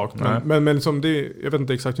eller svagt. Men liksom jag vet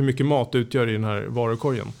inte exakt hur mycket mat utgör i den här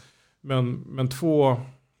varukorgen. Men två...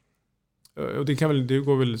 Och det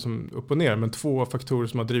går väl liksom upp och ner, men 2 faktorer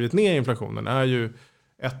som har drivit ner inflationen är ju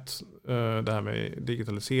det här med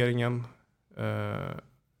digitaliseringen,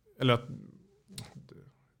 eller att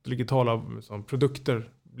digitala produkter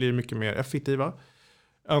blir mycket mer effektiva.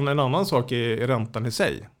 En annan sak är räntan i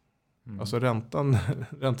sig. Alltså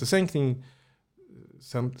räntesänkning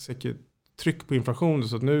sätter tryck på inflation,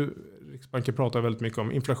 så att nu Riksbanken pratar väldigt mycket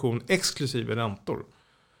om inflation exklusive räntor.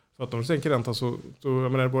 För att om de sänker räntan så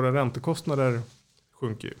jag menar, våra räntekostnader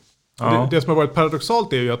sjunker ju. Ja. Det som har varit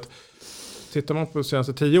paradoxalt är ju att tittar man på de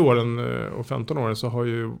senaste 10 åren och 15 åren så har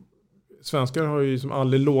ju svenskar har ju som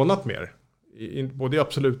aldrig lånat mer. Både i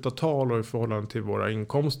absoluta tal och i förhållande till våra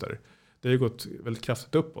inkomster. Det har ju gått väldigt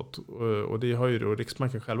kraftigt uppåt och det har ju då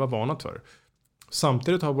Riksbanken själva varnat för.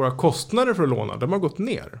 Samtidigt har våra kostnader för att låna, de har gått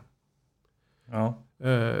ner. Ja.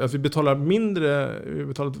 Att vi betalar mindre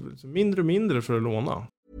och mindre för att låna.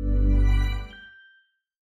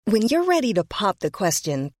 When you're ready to pop the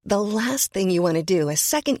question, the last thing you want to do is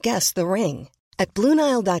second guess the ring. At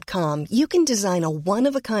BlueNile.com, you can design a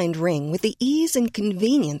one-of-a-kind ring with the ease and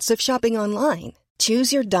convenience of shopping online.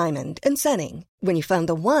 Choose your diamond and setting. When you find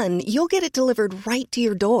the one, you'll get it delivered right to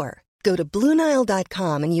your door. Go to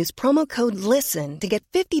BlueNile.com and use promo code LISTEN to get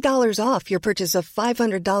 $50 off your purchase of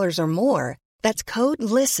 $500 or more. That's code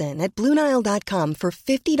LISTEN at BlueNile.com for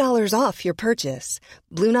 $50 off your purchase.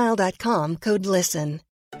 BlueNile.com, code LISTEN.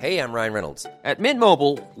 Hey, I'm Ryan Reynolds. At Mint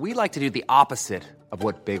Mobile, we like to do the opposite of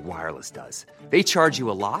what Big Wireless does. They charge you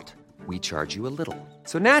a lot, we charge you a little.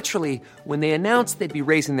 So naturally, when they announced they'd be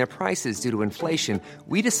raising their prices due to inflation,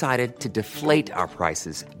 we decided to deflate our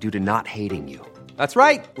prices due to not hating you. That's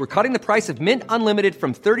right. We're cutting the price of Mint Unlimited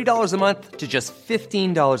from $30 a month to just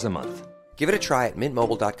 $15 a month. Give it a try at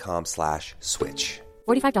mintmobile.com/switch.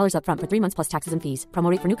 $45 up front for 3 months plus taxes and fees. Promo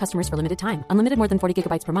rate for new customers for limited time. Unlimited more than 40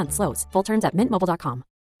 gigabytes per month slows. Full terms at mintmobile.com.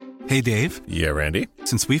 Hey, Dave. Yeah, Randy.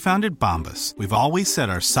 Since we founded Bombas, we've always said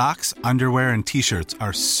our socks, underwear, and T-shirts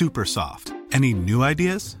are super soft. Any new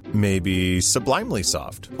ideas? Maybe sublimely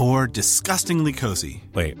soft. Or disgustingly cozy.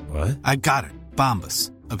 Wait, what? I got it.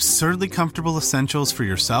 Bombas. Absurdly comfortable essentials for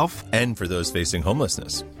yourself and for those facing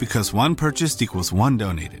homelessness. Because one purchased equals one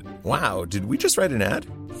donated. Wow, did we just write an ad?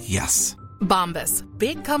 Yes. Bombas.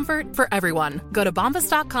 Big comfort for everyone. Go to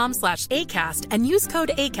bombas.com/ACAST and use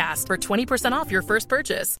code ACAST for 20% off your first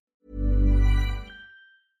purchase.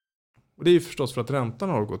 Och det är ju förstås för att räntan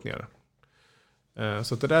har gått ner.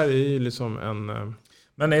 Så att det där är ju liksom en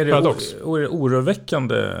Men är det paradox.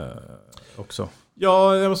 oroväckande också?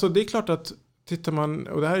 Ja, alltså det är klart att tittar man,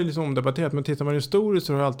 och det här är liksom omdebatterat, men tittar man historiskt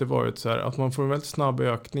så har det alltid varit så här att man får en väldigt snabb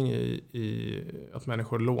ökning i att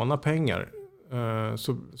människor lånar pengar,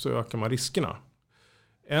 så ökar man riskerna.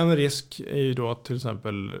 En risk är ju då att till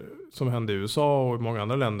exempel, som hände i USA och i många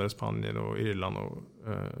andra länder, Spanien och Irland och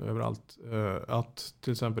överallt, att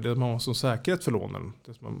till exempel det man har som säkerhet för lånen,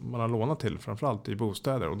 det som man har lånat till, framförallt i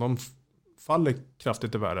bostäder, och de faller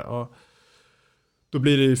kraftigt i värde. Ja, då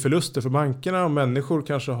blir det ju förluster för bankerna och människor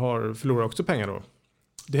kanske förlorar också pengar då.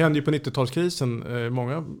 Det hände ju på 90-talskrisen.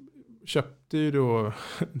 Många köpte ju då,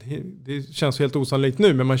 det känns helt osannolikt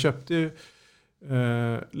nu, men man köpte ju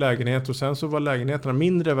lägenheter och sen så var lägenheterna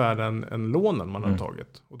mindre värda än lånen man har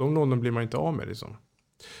tagit. Och de lånen blir man inte av med liksom.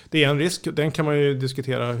 Det är en risk, den kan man ju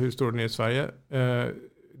diskutera hur stor den är i Sverige.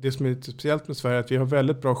 Det som är speciellt med Sverige är att vi har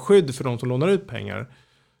väldigt bra skydd för de som lånar ut pengar.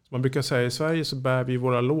 Man brukar säga i Sverige så bär vi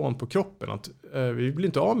våra lån på kroppen. Att vi blir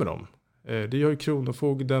inte av med dem. Det gör ju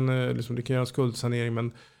Kronofogden, liksom det kan göra skuldsanering.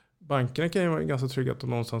 Men bankerna kan ju vara ganska trygga att de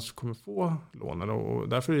någonstans kommer få lånen. Och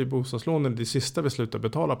därför är bostadslånen det sista vi slutar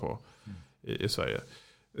betala på i Sverige.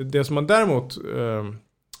 Det som man däremot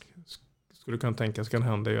skulle kunna tänka sig kan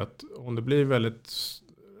hända är att om det blir väldigt...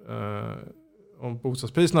 om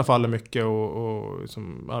bostadspriserna faller mycket och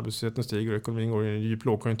liksom arbetslösheten stiger och ekonomin går i en djup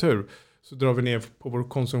lågkonjunktur, så drar vi ner på vår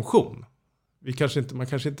konsumtion. Man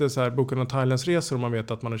kanske inte så här bokar någon Thailandsresor om man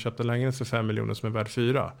vet att man har köpt en lägenhet för 5 miljoner som är värd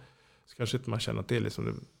 4. Så kanske inte man känner att det är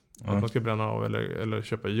liksom att man ska bränna av eller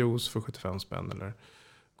köpa juice för 75 spänn eller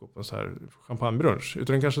gå på en så här champagnebrunch.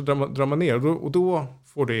 Utan den kanske drar man ner och då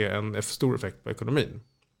får det en stor effekt på ekonomin.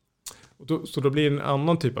 Så då blir det en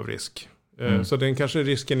annan typ av risk. Så den kanske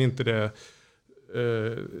risken inte det...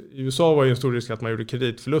 I USA var ju en stor risk att man gjorde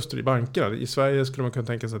kreditförluster i bankerna. I Sverige skulle man kunna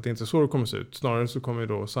tänka sig att det inte är så det kommer se ut. Snarare så kommer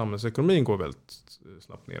då samhällsekonomin gå väldigt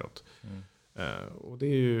snabbt neråt. Och det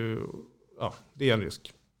är ju det är en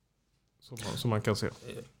risk som man kan se.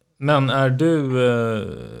 Men är du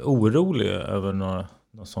orolig över några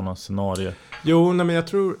sådana scenarier? Jo, nej, men jag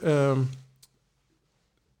tror...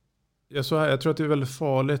 Jag tror att det är väldigt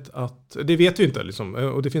farligt att... Det vet vi inte liksom.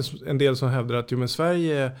 Och det finns en del som hävdar att men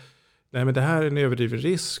Sverige... Nej, men det här är en överdriven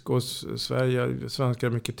risk och svenskar har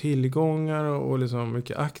mycket tillgångar och liksom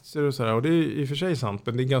mycket aktier och sådär. Och det är i och för sig sant,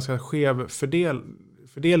 men det är ganska skev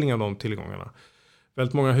fördelning av de tillgångarna.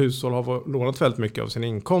 Väldigt många hushåll har lånat väldigt mycket av sin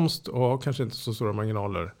inkomst och har kanske inte så stora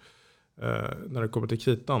marginaler när det kommer till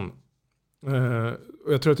kritan.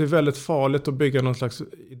 Och jag tror att det är väldigt farligt att bygga någon slags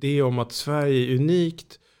idé om att Sverige är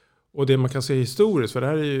unikt. Och det man kan se historiskt, för det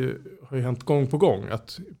här har ju hänt gång på gång,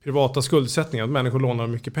 att privata skuldsättningar, att människor lånar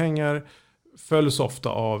mycket pengar, följs ofta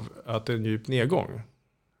av att det är en djup nedgång.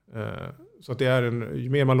 Så att det är ju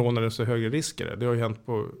mer man lånar desto högre risker. Det har ju hänt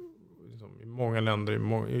i många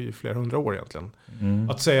länder i flera hundra år egentligen.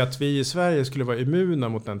 Att säga att vi i Sverige skulle vara immuna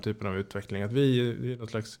mot den typen av utveckling, att vi är något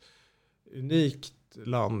slags unikt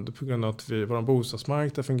land på grund av att vår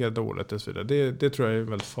bostadsmarknad fungerar dåligt och så vidare. Det tror jag är en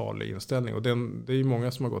väldigt farlig inställning. Och det är ju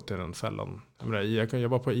många som har gått i den fällan. Jag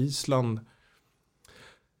var på Island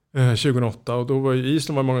 2008 och då var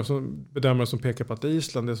Island många bedömare som pekade på att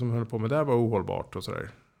Island, det som höll på med där var ohållbart och sådär.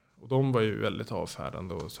 Och de var ju väldigt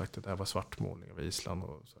avfärdande och sagt att det här var svartmålning av Island.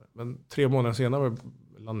 Och så. Men 3 månader senare var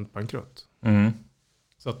landet bankrutt.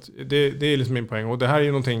 Så att det är liksom min poäng. Och det här är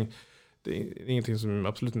ju någonting... Det är ingenting som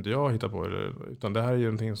absolut inte jag hittar på. Utan det här är ju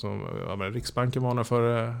någonting som Riksbanken varnar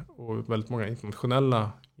för och väldigt många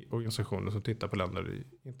internationella organisationer som tittar på länder.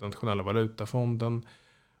 Internationella valutafonden,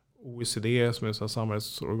 OECD som är ett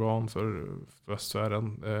samarbetsorgan för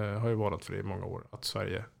västvärlden har ju varnat för det i många år. Att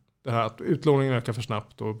Sverige, det här att utlåningen ökar för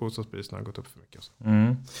snabbt och bostadspriserna har gått upp för mycket.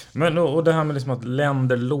 Men och det här med liksom att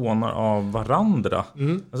länder lånar av varandra.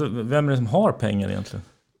 Alltså, vem är det som har pengar egentligen?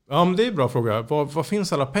 Ja, men det är en bra fråga. Vad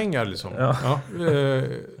finns alla pengar liksom?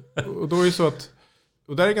 Och då är det så att,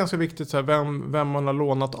 och där är ganska viktigt så här, vem man har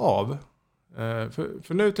lånat av.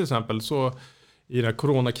 För nu till exempel så i den här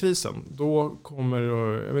coronakrisen, då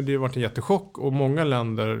det har varit en jättechock och många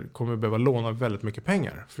länder kommer behöva låna väldigt mycket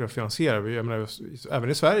pengar för att finansiera. Även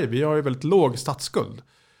i Sverige, vi har ju väldigt låg statsskuld.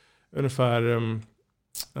 Ungefär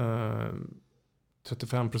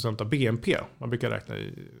 35% av BNP. Man brukar räkna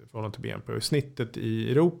i förhållande till BNP. Och snittet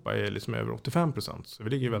i Europa är liksom över 85%. Så vi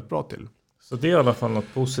ligger väldigt bra till. Så det är i alla fall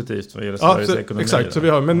något positivt vad gäller Sveriges ekonomi. Exakt, så vi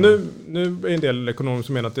har. Men nu är en del ekonomer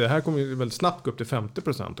som menar att det här kommer väldigt snabbt gå upp till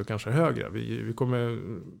 50% och kanske högre. Vi kommer,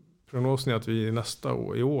 prognosen är att vi nästa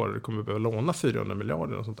år, i år kommer behöva låna 400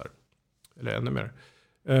 miljarder och sånt där. Eller ännu mer.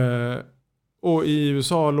 Och i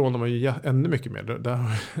USA lånar man ju ännu mycket mer.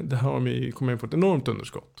 Där har de kommit in på ett enormt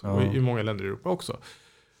underskott. Ja. Och i många länder i Europa också.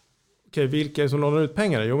 Okej, vilka är det som lånar ut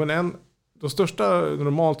pengar? Jo, men de största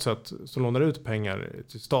normalt sett som lånar ut pengar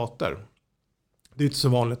till stater. Det är inte så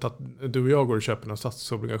vanligt att du och jag går och köper en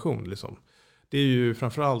statsobligation. Liksom. Det är ju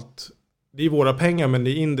framförallt, det är våra pengar men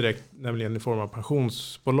det är indirekt nämligen i form av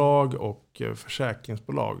pensionsbolag och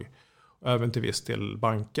försäkringsbolag. Även till viss del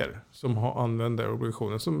banker som använder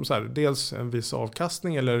obligationer som så här, dels en viss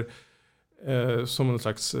avkastning eller som en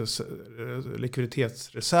slags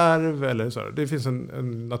likviditetsreserv eller så här. Det finns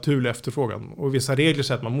en naturlig efterfrågan och vissa regler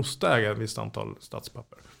säger att man måste äga ett visst antal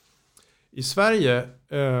statspapper. I Sverige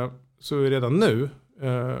så är redan nu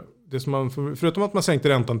det som man, förutom att man sänkte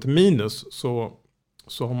räntan till minus så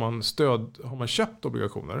har man köpt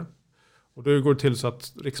obligationer. Och då går det till så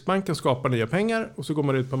att Riksbanken skapar nya pengar och så går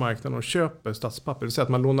man ut på marknaden och köper statspapper. Det vill säga att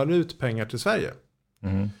man lånar ut pengar till Sverige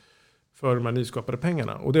för de här nyskapade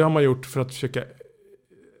pengarna. Och det har man gjort för att försöka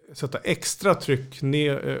sätta extra tryck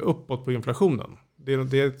uppåt på inflationen. Det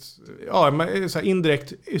är ett så här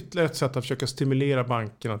indirekt ytterligare ett sätt att försöka stimulera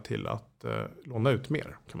bankerna till att låna ut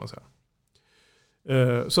mer, kan man säga.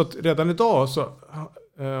 Så att redan idag så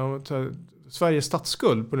Sveriges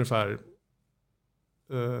statsskuld på ungefär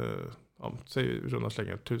runda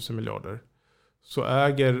slängar 1000 miljarder, så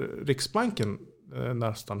äger Riksbanken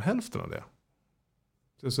nästan hälften av det.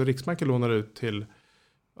 Så Riksbanken lånar ut till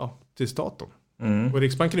staten. Och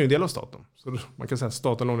Riksbanken är ju en del av staten. Så man kan säga att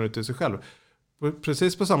staten lånar ut till sig själv.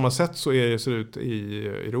 Precis på samma sätt så ser det ut i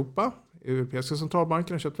Europa. Europeiska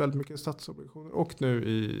centralbanken har köpt väldigt mycket statsobligationer och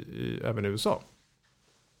nu även i USA.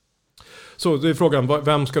 Så det är frågan,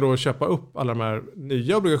 vem ska då köpa upp alla de här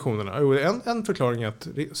nya obligationerna? En förklaring är att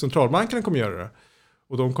centralbankerna kommer göra det.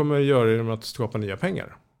 Och de kommer göra det genom att skapa nya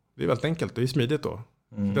pengar. Det är väldigt enkelt, det är smidigt då.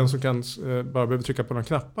 Den som bara behöver trycka på några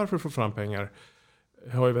knappar för att få fram pengar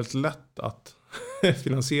har ju väldigt lätt att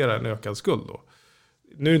finansiera en ökad skuld då.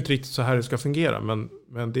 Nu är det inte riktigt så här det ska fungera,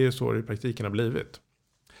 men det är så det i praktiken har blivit.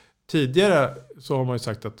 Tidigare så har man ju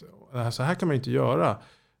sagt att så här kan man inte göra.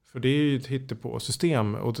 För det är ju ett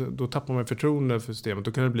hittepå-system och då tappar man förtroende för systemet.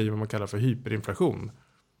 Då kan det bli vad man kallar för hyperinflation.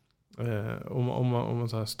 Om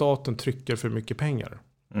så här, staten trycker för mycket pengar.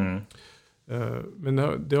 Men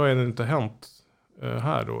det har ännu inte hänt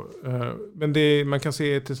här då. Men man kan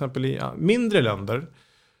se till exempel i mindre länder.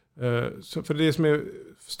 För det som är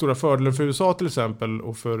stora fördelen för USA till exempel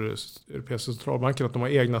och för Europeiska centralbanken att de har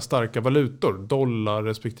egna starka valutor. Dollar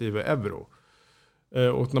respektive euro.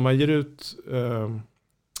 Och när man ger ut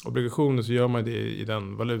obligationer så gör man det i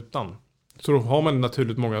den valutan. Så då har man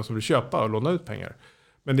naturligt många som vill köpa och låna ut pengar.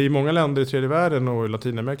 Men det är många länder i tredje världen och i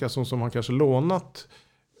Latinamerika som har kanske lånat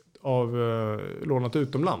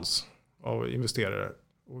utomlands av investerare.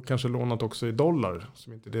 Och kanske lånat också i dollar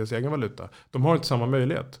som inte är deras egen valuta. De har inte samma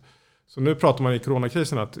möjlighet. Så nu pratar man i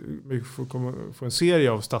coronakrisen att vi får en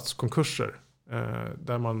serie av statskonkurser.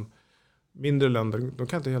 Där mindre länder, de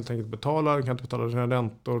kan inte helt enkelt betala. De kan inte betala sina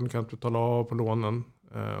räntor, de kan inte betala av på lånen.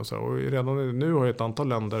 Och redan nu har ett antal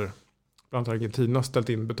länder, bland annat Argentina, ställt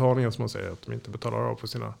in betalningen som man säger att de inte betalar av på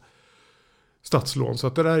sina statslån. Så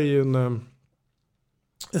att det där är ju en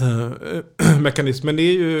mekanism. Men det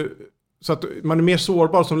är ju så att man är mer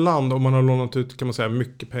sårbar som land om man har lånat ut, kan man säga,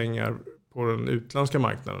 mycket pengar på den utländska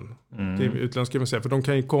marknaden. Det är utländska, man säga, för de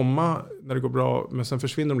kan ju komma när det går bra, men sen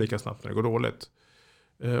försvinner de lika snabbt när det går dåligt.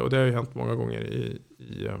 Och det har ju hänt många gånger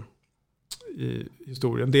i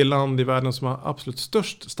historien. Det land i världen som har absolut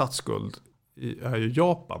störst statsskuld är ju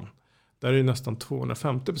Japan. Där är det nästan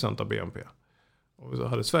 250% av BNP. Och så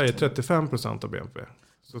hade Sverige 35% av BNP.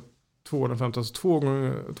 Så 250, alltså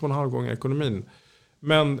 2,5 gånger ekonomin.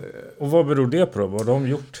 Och vad beror det på då? Vad har de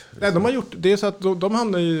gjort? Nej, de har gjort det är så att de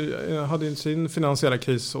hade sin finansiella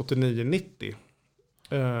kris 89-90.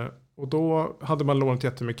 Och då hade man lånat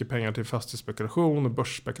jättemycket pengar till fastighetsspekulation och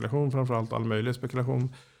börsspekulation, framförallt all möjlig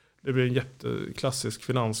spekulation. Det blev en jätteklassisk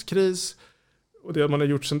finanskris. Och det man har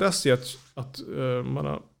gjort sedan dess är att man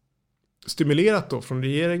har stimulerat då från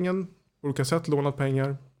regeringen på olika sätt, lånat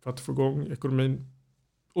pengar för att få igång ekonomin.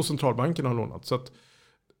 Och centralbanken har lånat. Så att,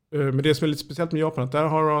 men det som är lite speciellt med Japan, att där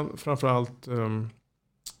har framförallt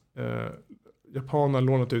japanerna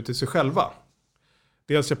lånat ut till sig själva.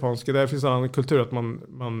 Dels japanska, där finns en annan kultur att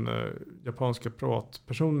man japanska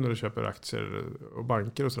privatpersoner köper aktier och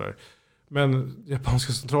banker och sådär. Men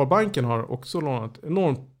japanska centralbanken har också lånat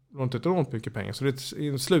ut enormt mycket pengar. Så det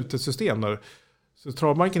är ett slutet system där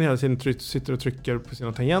centralbanken hela tiden sitter och trycker på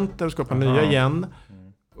sina tangenter och skapar nya igen.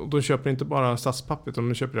 Och de köper inte bara statspapper utan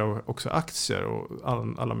de köper också aktier och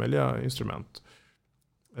alla möjliga instrument.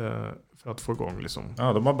 För att få igång liksom.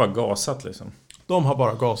 Ja, de har bara gasat liksom. De har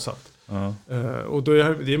bara gasat. Och då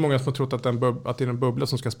är det många som har trott att det är en bubbla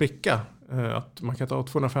som ska spricka. Att man kan ta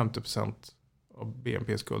 250% av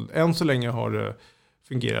BNP-skuld. Än så länge har det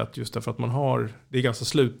fungerat just därför att det är ganska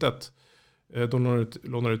slutet. De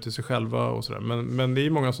lånar ut till sig själva och sådär. Men det är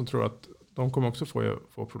många som tror att de kommer också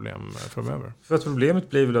få problem framöver. För att problemet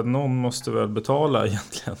blir väl att någon måste väl betala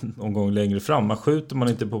egentligen någon gång längre fram. Man skjuter man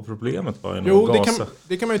inte på problemet bara genom att gasa.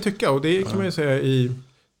 Det kan man ju tycka. Och det kan man ju säga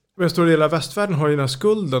Men stora delar av västvärlden har ju den här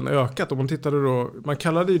skulden ökat. Och man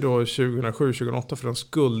kallade ju då 2007-2008 för en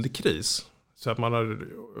skuldkris. Så att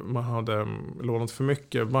man hade lånat för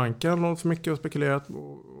mycket. Banker hade lånat för mycket och spekulerat.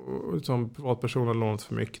 Och som privatpersoner hade lånat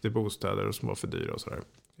för mycket till bostäder som var för dyra och sådär.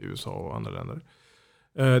 I USA och andra länder.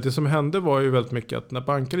 Det som hände var ju väldigt mycket att när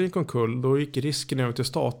bankerna gick omkull, då gick risken över till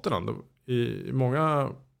staterna. I många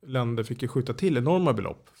länder fick ju skjuta till enorma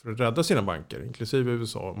belopp för att rädda sina banker, inklusive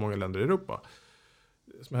USA och många länder i Europa.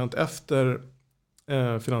 Det som har hänt efter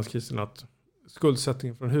finanskrisen att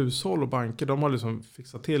skuldsättningen från hushåll och banker, de har liksom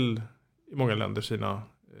fixat till i många länder sina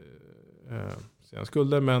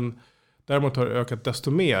skulder, men däremot har det ökat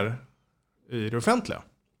desto mer i det offentliga.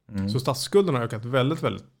 Så statsskulden har ökat väldigt,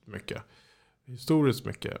 väldigt mycket. Historiskt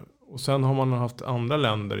mycket. Och sen har man haft andra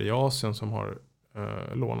länder i Asien som har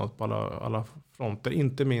lånat på alla fronter.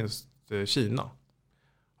 Inte minst Kina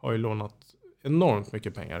har ju lånat enormt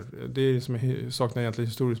mycket pengar. Det är som saknar egentligen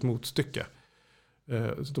historiskt motstycke.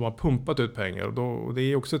 Så de har pumpat ut pengar. Och det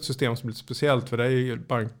är också ett system som blir speciellt. För det är ju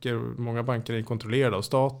många banker är kontrollerade av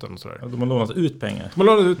staten. Och sådär. Ja, de har lånat ut pengar. De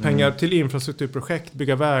har lånat ut pengar till infrastrukturprojekt.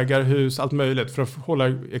 Bygga vägar, hus, allt möjligt. För att hålla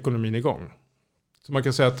ekonomin igång. Så man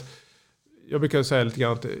kan säga att jag brukar säga lite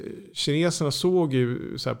grann att kineserna såg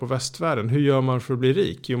ju så här på västvärlden. Hur gör man för att bli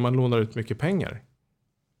rik? Jo, man lånar ut mycket pengar.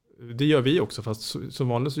 Det gör vi också, fast som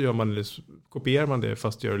vanligt så kopierar man det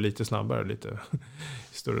fast gör det lite snabbare, lite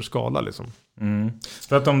i större skala liksom.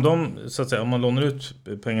 För att om man lånar ut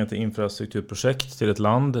pengar till infrastrukturprojekt till ett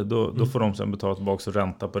land, då får de sen betala tillbaka och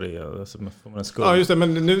ränta på det. Alltså får man en skuld. Ja, just det,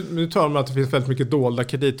 men nu talar man att det finns väldigt mycket dolda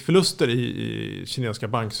kreditförluster i kinesiska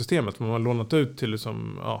banksystemet. Man har lånat ut till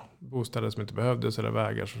liksom, bostäder som inte behövdes eller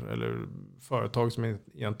vägar eller företag som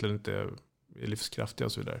egentligen inte är livskraftiga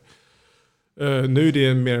och så vidare. Nu är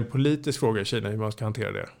det mer en politisk fråga i Kina hur man ska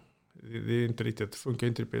hantera det. Det är inte riktigt, funkar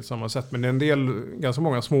inte på samma sätt. Men ganska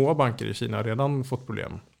många små banker i Kina har redan fått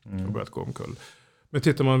problem och börjat gå omkull. Men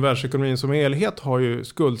tittar man världsekonomin som helhet har ju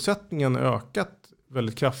skuldsättningen ökat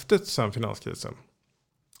väldigt kraftigt sedan finanskrisen.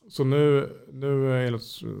 Så nu enligt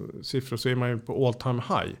siffror så är man ju på all time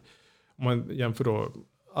high. Om man jämför då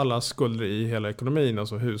alla skulder i hela ekonomin,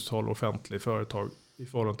 alltså hushåll, offentlig, företag i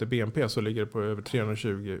förhållande till BNP, så ligger det på över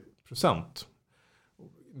 320%.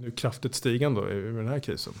 Nu kraftigt stigande då i den här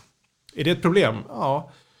krisen. Är det ett problem?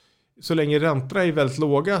 Ja. Så länge räntorna är väldigt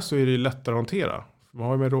låga så är det lättare att hantera. Man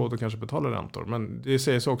har ju med råd att kanske betala räntor. Men det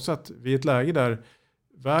sägs också att vi är ett läge där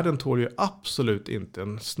världen tål ju absolut inte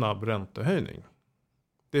en snabb räntehöjning.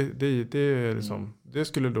 Det är liksom, det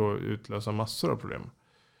skulle då utlösa massor av problem.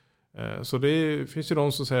 Så det finns ju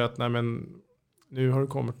de som säger att nej, men nu har det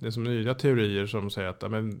kommit det som nya teorier som säger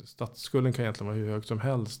att men statsskulden kan egentligen vara hur hög som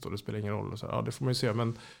helst och det spelar ingen roll. Och så här, det får man ju se.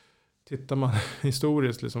 Men tittar man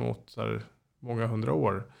historiskt liksom åt så här många hundra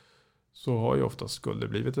år så har ju oftast skulder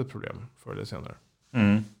blivit ett problem förr eller senare.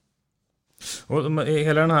 Och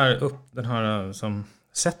hela den här som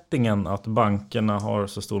settingen att bankerna har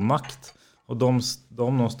så stor makt och de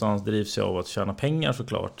någonstans drivs ju av att tjäna pengar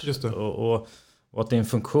såklart. Just det. Och att det är en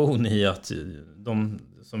funktion i att de,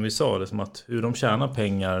 som vi sa, liksom att hur de tjänar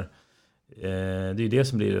pengar, det är ju det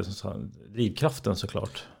som blir drivkraften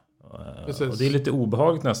såklart. Precis. Och det är lite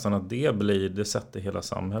obehagligt nästan att det sätter hela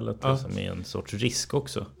samhället liksom i en sorts risk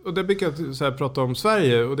också. Och det brukar jag så här prata om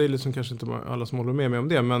Sverige, och det är liksom kanske inte alla som håller med mig om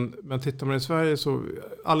det, men tittar man i Sverige så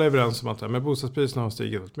alla är överens om att men bostadspriserna har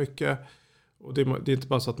stigit väldigt mycket. Och det är inte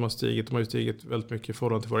bara så att de har ju stigit väldigt mycket i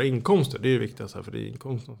förhållande till våra inkomster. Det är det viktigaste, för det är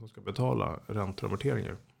inkomsterna som ska betala räntor och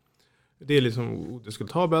amorteringar. Det är liksom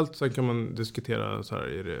odiskutabelt. Sen kan man diskutera så här,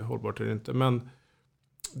 är det hållbart eller inte. Men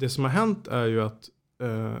det som har hänt är ju att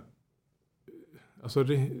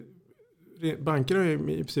banker har ju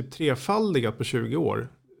i princip trefaldigat på 20 år.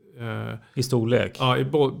 I storlek? Ja, i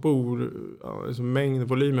liksom mängd,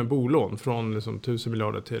 volymen bolån från liksom 1000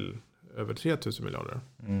 miljarder till över 3000 miljarder.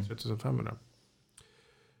 3500.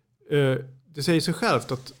 Det säger sig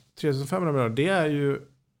självt att 3500 miljarder, det är ju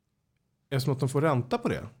som att de får ränta på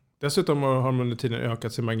det. Dessutom har de under tiden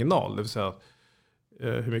ökat sin marginal, det vill säga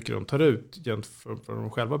hur mycket de tar ut jämfört med vad de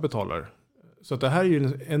själva betalar. Så att det här är ju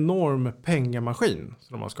en enorm pengamaskin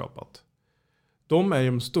som de har skapat. De är ju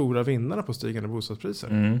de stora vinnarna på stigande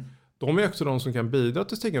bostadspriser. De är också de som kan bidra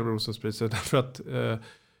till stigande bostadspriser, därför att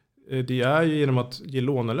det är ju genom att ge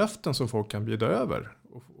lånelöften som folk kan bjuda över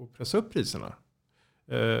och pressa upp priserna.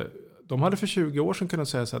 De hade för 20 år sedan kunnat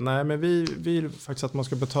säga så här: nej, men vi vill faktiskt att man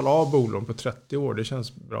ska betala av bolån på 30 år. Det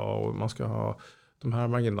känns bra och man ska ha de här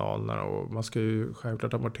marginalerna och man ska ju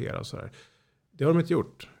självklart amortera och så här. Det har de inte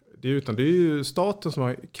gjort. utan det är ju staten som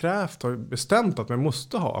har bestämt att man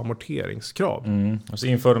måste ha amorteringskrav. Och så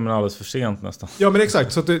införde man alldeles för sent nästan. Ja, men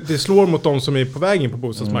exakt. Så att det slår mot de som är på väg in på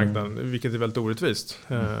bostadsmarknaden, vilket är väldigt orättvist.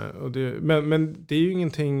 Men det är ju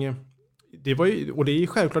ingenting... och det är ju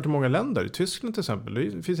självklart i många länder. I Tyskland till exempel,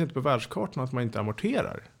 det finns inte på världskartan att man inte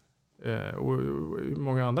amorterar. Och i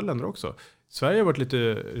många andra länder också. Sverige har varit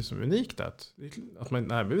lite liksom unikt att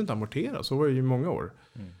man vill inte amortera. Så var det ju i många år.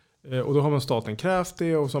 Och då har man staten krävt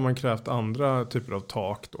det, och så har man krävt andra typer av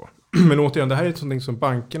tak då. Men återigen, det här är ett sånt som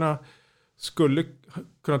bankerna skulle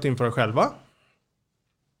kunnat införa själva.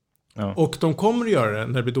 Ja. Och de kommer att göra det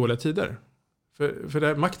när det blir dåliga tider. För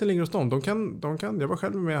där, makten ligger hos dem. De kan, jag var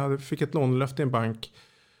själv med, jag fick ett lånelöfte i en bank.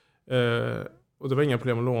 Och det var inga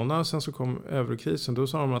problem att låna. Sen så kom eurokrisen. Då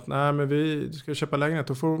sa de att nej, men vi ska köpa lägenhet.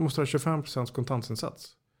 Då måste du ha 25%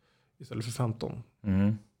 kontantinsats. Istället för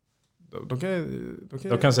 15%.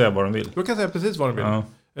 De kan säga vad de vill. De kan säga precis vad de vill. Ja.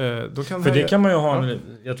 För det kan man ju ha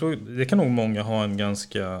jag tror det kan nog många ha en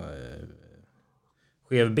ganska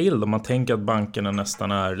skev bild om man tänker att bankerna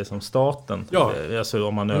nästan är liksom staten. Ja. Alltså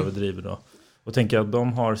om man överdriver då. Och tänker att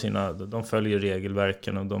de följer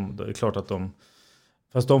regelverken, och det är klart att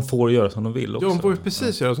fast de får göra som de vill också. De får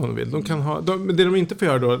precis göra som de vill. De kan men det de inte får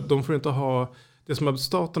göra då, de får inte ha det som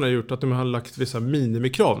staten har gjort, att de har lagt vissa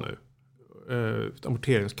minimikrav nu.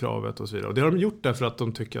 Amorteringskravet och så vidare. Och det har de gjort därför att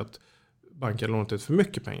de tycker att banker har lånat ut för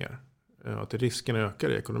mycket pengar. Att riskerna ökar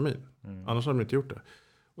i ekonomin. Annars har de inte gjort det.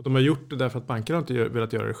 Och de har gjort det därför att banker har inte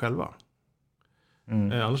velat göra det själva.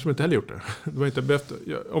 Annars har de inte heller gjort det. Det var inte behövt,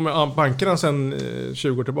 om bankerna sedan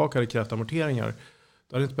 20 år tillbaka hade krävt amorteringar,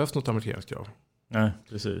 då hade det inte behövt något amorteringskrav. Nej,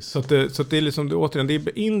 precis. Så det är liksom, återigen, det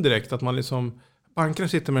är indirekt att man liksom, bankerna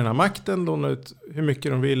sitter med den här makten, lånar ut hur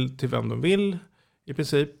mycket de vill till vem de vill i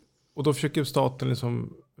princip. Och då försöker staten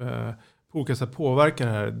liksom, på olika sätt påverka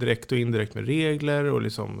det här direkt och indirekt med regler och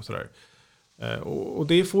liksom sådär. Och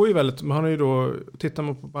det får ju väldigt, man har ju då, tittar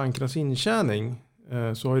man på bankernas intjäning,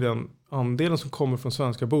 så har ju den andelen som kommer från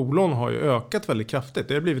svenska bolån har ju ökat väldigt kraftigt.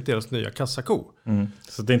 Det har blivit deras nya kassako.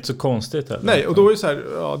 Så det är inte så konstigt heller. Nej, och då är det så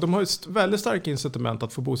här, de har ju väldigt starka incitament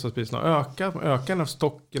att få bostadspriserna att öka. Öka den här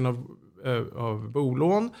stocken av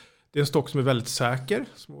bolån. Det är en stock som är väldigt säker.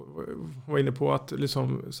 Som var inne på att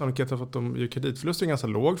liksom, sannolikheten för att de gör kreditförluster är ganska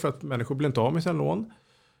låg, för att människor blir inte av med sina lån.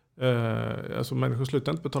 Alltså människor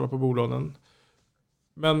slutar inte betala på bolånen.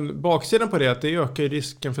 Men baksidan på det är att det ökar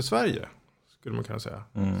risken för Sverige, skulle man kunna säga.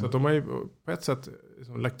 Så att de har ju på ett sätt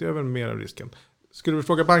liksom lagt över mer av risken. Skulle vi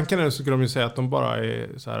fråga bankerna så skulle de ju säga att de bara är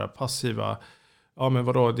så här passiva. Ja, men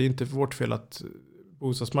vadå, det är inte vårt fel att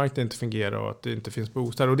bostadsmarknaden inte fungerar och att det inte finns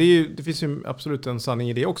bostäder. Och det finns ju absolut en sanning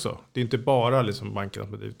i det också. Det är inte bara liksom bankerna.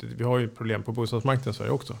 Vi har ju problem på bostadsmarknaden i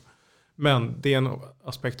Sverige också. Men det är en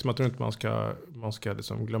aspekt som jag tror inte man ska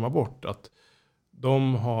liksom glömma bort. Att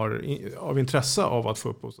de har av intresse av att få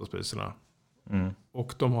upp bostadspriserna.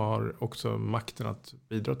 Och de har också makten att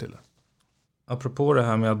bidra till det. Apropå det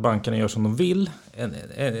här med att bankerna gör som de vill.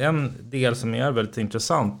 En del som är väldigt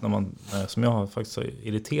intressant, som jag faktiskt har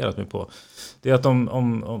irriterat mig på. Det är att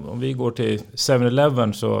om vi går till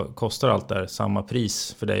 7-Eleven så kostar allt där samma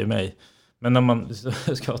pris för dig och mig. Men när man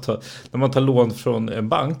tar lån från en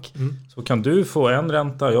bank så kan du få en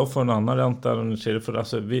ränta, jag får en annan ränta.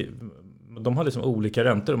 De har liksom olika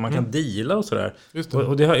räntor och man kan deala och sådär.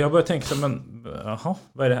 Och jag börjar tänka så, men jaha,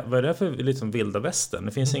 vad är det för liksom vilda västern?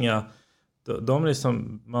 Det finns inga... De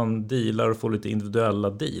liksom, man dealar och får lite individuella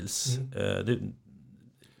deals.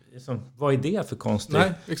 Vad är det för konstigt?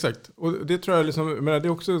 Nej, exakt. Och det tror jag liksom, men det är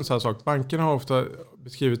också en sån här sak. Bankerna har ofta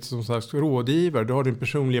beskrivits som så här rådgivare. Du har din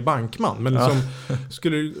personliga bankman. Men liksom,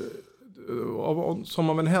 som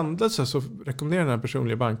av en händelse så rekommenderar den här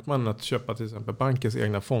personliga bankmannen att köpa till exempel bankens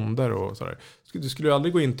egna fonder och sådär. Du skulle ju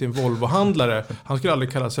aldrig gå in till en Volvo-handlare. Han skulle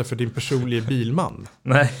aldrig kalla sig för din personliga bilman.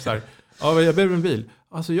 Nej. Så här, ja, jag behöver en bil.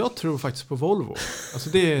 Alltså jag tror faktiskt på Volvo. Alltså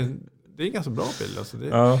det är en ganska bra bil.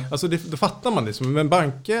 Alltså det fattar man liksom. Men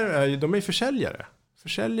banker de är försäljare.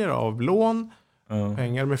 Försäljare av lån,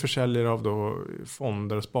 pengar, med försäljare av då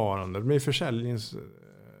fonder och sparande. De är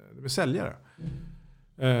säljare.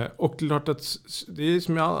 Och klart att det är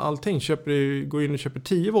som allting. Går in och köper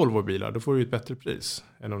 10 Volvo-bilar, då får du ett bättre pris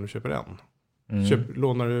än om du köper en.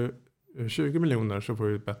 Lånar du 20 miljoner så får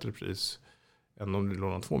du ett bättre pris än om du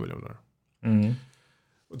lånar 2 miljoner.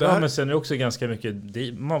 Men sen är det också ganska mycket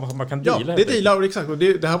man kan deala. Ja, det dealar, exakt. Och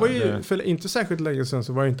det här var ju för inte särskilt länge sedan,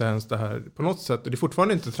 så var inte ens det här på något sätt, och det är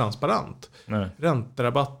fortfarande inte transparent. Nej.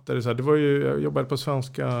 Ränterabatter, så här, det var ju, jag jobbade på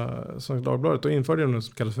Svenska Dagbladet och införde något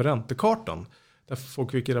som kallas för räntekartan. Där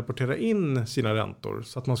folk fick rapportera in sina räntor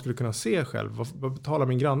så att man skulle kunna se själv, vad betalar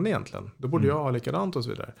min granne egentligen? Då borde jag ha likadant och så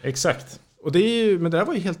vidare. Exakt. Och det är ju, men det där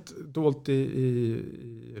var ju helt dolt i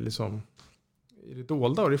det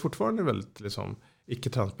dolda, och det är fortfarande väldigt liksom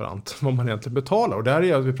icke-transparent vad man egentligen betalar. Och där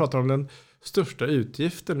är vi pratar om den största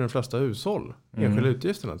utgiften i de flesta hushåll. Enskilda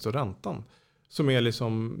utgiften, alltså räntan. Som är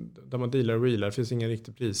liksom, där man dealar och reelar, det finns ingen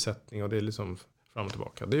riktig prissättning och det är liksom fram och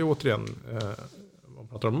tillbaka. Det är återigen, man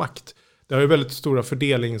pratar om makt. Det har ju väldigt stora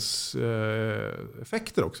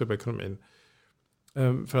fördelningseffekter också på ekonomin.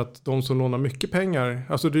 För att de som lånar mycket pengar,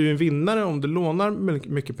 alltså du är ju en vinnare om du lånar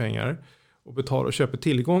mycket pengar och betalar och köper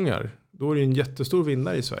tillgångar. Då är det en jättestor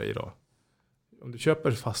vinnare i Sverige idag. Om du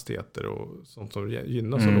köper fastigheter och sånt som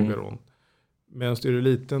gynnas av låga lån. Medan du är en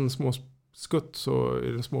liten småskutt, så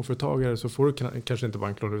är det småföretagare, så får du kanske inte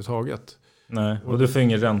banklån överhuvudtaget. Nej, och du får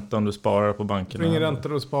ingen ränta om du sparar på banken. Du får ingen ränta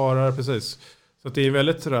om du sparar, precis. Så att det är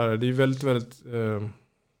väldigt sådär, det är väldigt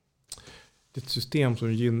det är ett system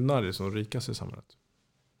som gynnar det som rikaste i samhället.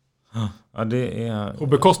 Ja, det är... Och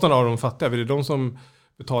bekostnad av de fattiga, det är de som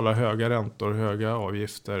betalar höga räntor, höga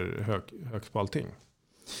avgifter, högt på allting.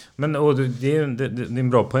 Men och det är en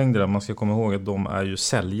bra poäng där. Man ska komma ihåg att de är ju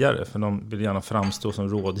säljare, för de vill gärna framstå som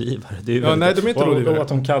rådgivare. Det är ju nej, de är inte rådgivare. Och att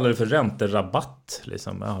de kallar det för ränterabatt.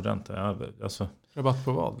 Liksom. Ja, ränta. Ja, alltså. Rabatt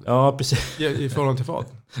på vad? Ja, precis. I förhållande till vad?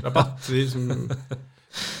 Rabatt, det är som...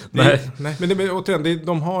 nej, men det, återigen, det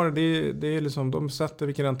är liksom, de sätter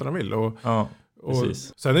vilken ränta de vill. Och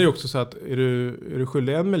precis. Sen är det också så att är du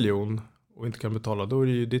skyldig 1 miljon och inte kan betala, då är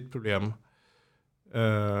det ju ditt problem.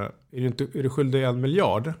 Är du skyldig 1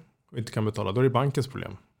 miljard och inte kan betala, då är det bankens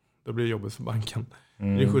problem. Då blir det jobbigt för banken.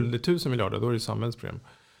 Är du skyldig 1000 miljarder, då är det samhällets problem.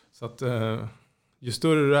 Så att ju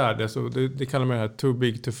större det är, det kallar man det här too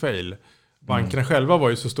big to fail. Bankerna själva var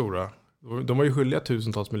ju så stora. De var ju skyldiga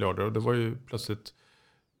tusentals miljarder, och det var ju plötsligt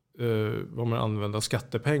vad man använder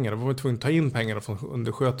skattepengar. Då var man tvungen att ta in pengar från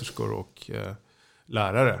undersköterskor och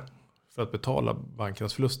lärare för att betala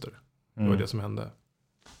bankernas förluster. Det var det som hände.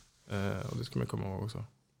 Och det ska man komma ihåg också.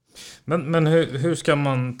 Men hur ska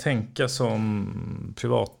man tänka som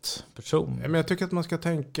privatperson? Men jag tycker att man ska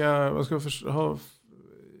tänka, man ska ha,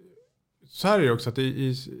 så här är det också att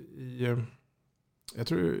jag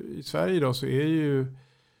tror i Sverige idag så är ju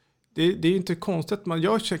det är inte konstigt.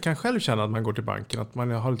 Jag kan själv känna att man går till banken, att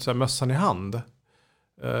man har lite så här mössan i hand.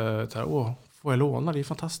 Så här, får jag låna? Det är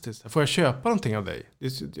fantastiskt. Får jag köpa någonting av dig?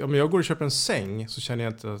 Om jag går och köper en säng, så känner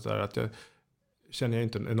jag inte så här att jag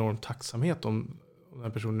inte en enorm tacksamhet om den här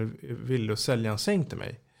personen vill sälja en säng till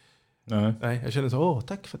mig. Nej, jag känner så,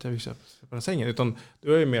 tack för att jag vill köpa den sängen. Utan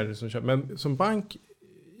du är ju mer som köper. Men som bank,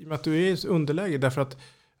 i och med att du är i underläge,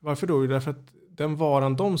 varför då? Därför att den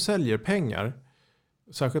varan de säljer, pengar,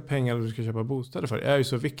 särskilt pengar du ska köpa bostäder för, är ju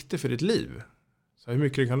så viktig för ditt liv. Så hur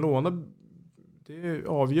mycket du kan låna, det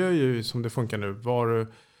avgör ju som det funkar nu,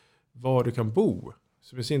 var du kan bo.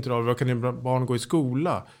 Så vi ser inte var kan dina barn gå i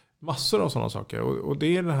skola. Massor av sådana saker. Och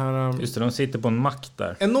det är den här... Just det, de sitter på en makt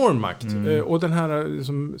där. Enorm makt. Och den här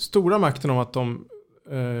liksom, stora makten om att om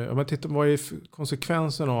man tittar på vad är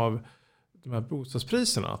konsekvensen av de här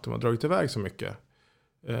bostadspriserna, att de har dragit iväg så mycket.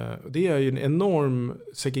 Det är ju en enorm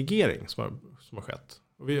segregering som har skett.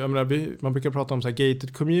 Och man brukar prata om så här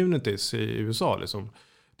gated communities i USA. Liksom.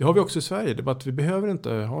 Det har vi också i Sverige. Det är bara att vi behöver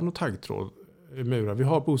inte ha någon taggtråd i murar. Vi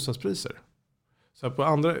har bostadspriser. Så på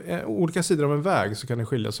olika sidor av en väg så kan det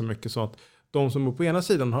skilja så mycket så att de som bor på ena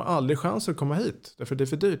sidan har aldrig chans att komma hit. Därför det är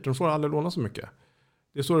för dyrt. De får aldrig låna så mycket.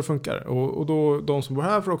 Det är så det funkar. Och då, de som bor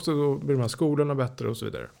här får också, då blir de här skolorna bättre och så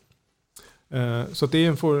vidare. Så att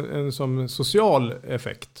det får en som social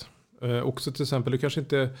effekt. Också till exempel, du kanske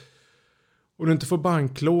inte, om du inte får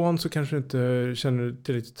banklån så kanske du inte känner dig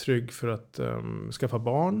tillräckligt trygg för att skaffa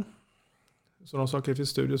barn. Sådana saker, det finns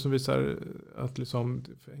studier som visar att liksom,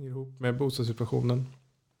 det hänger ihop med bostadssituationen.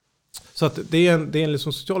 Så att det är en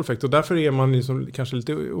liksom social effekt, och därför är man liksom kanske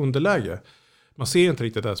lite underläge. Man ser inte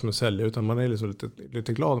riktigt det här som en säljare, utan man är liksom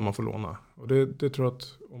lite glad om man får låna. Och det tror jag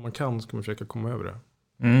att om man kan ska man försöka komma över det.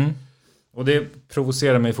 Och det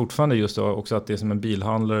provocerar mig fortfarande just då också att det är som en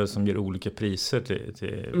bilhandlare som ger olika priser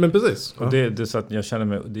till... Men precis. Och det är så att jag känner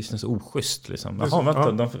mig, det känns oschysst liksom. Jaha,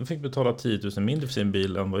 vänta, de fick betala 10 000 mindre för sin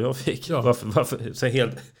bil än vad jag fick. Ja. Varför så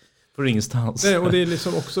helt på ingenstans. Nej, och det är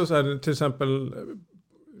liksom också så här, till exempel...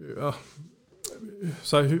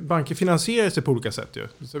 så här, hur banker finansierar sig på olika sätt ju.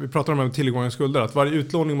 Så vi pratar om tillgångar och skulder, att varje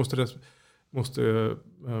utlåning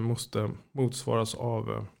måste motsvaras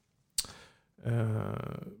av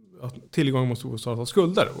att tillgången måste motsvaras av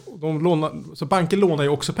skulder. Så banker lånar ju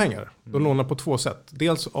också pengar. De lånar på 2 sätt.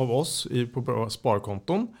 Dels av oss på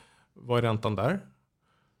sparkonton. Vad är räntan där?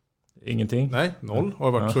 Ingenting. Nej, 0.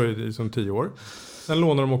 Har varit så i som 10 år. Sen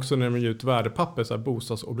lånar de också när de ger ut värdepapper, så här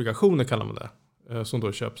bostadsobligationer kallar man det. som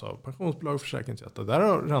då köps av pensionsbolag och försäkringsjättar. Där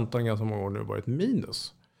har räntan ganska många år nu varit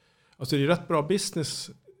minus. Alltså det är rätt bra business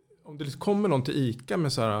om det kommer någon till ICA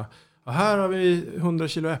med så här har vi 100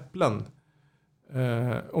 kilo äpplen.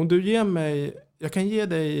 Om du ger mig, jag kan ge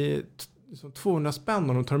dig 200 spänn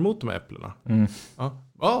om de tar emot de här äpplena.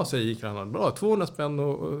 Ja, säger ICA-handlaren. Bra, 200 spänn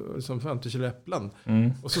och liksom 50 kilo äpplen.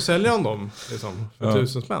 Och så säljer han dem liksom, för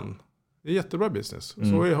 1000 spänn. Det är jättebra business.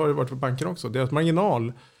 Så har det varit för banken också. Deras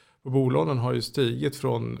marginal på bolånen har ju stigit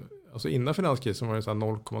från, alltså innan finanskrisen var det så här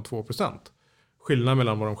 0,2%. Skillnad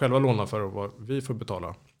mellan vad de själva lånar för och vad vi får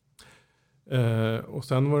betala. Och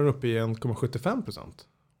sen var den uppe i 1,75%.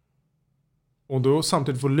 Och då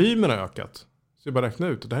samtidigt volymen har ökat. Så jag bara räkna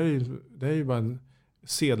ut. Det här är ju bara en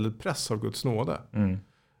sedelpress av Guds nåde.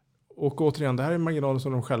 Och återigen, det här är marginaler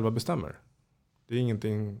som de själva bestämmer. Det är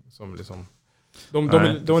ingenting som liksom... De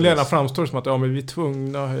vill gärna framstå som att men vi är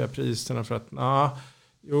tvungna att höja priserna för att...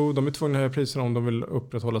 de är tvungna att höja priserna om de vill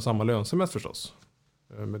upprätthålla samma lönsamhet förstås.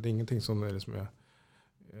 Men det är ingenting som är, liksom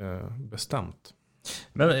bestämt.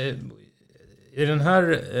 Men i den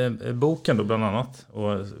här boken då bland annat,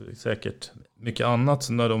 och säkert mycket annat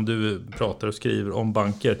när du pratar och skriver om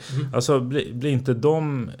banker, alltså blir inte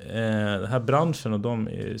den här branschen och de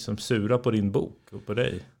är som sura på din bok och på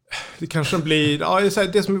dig? Det kanske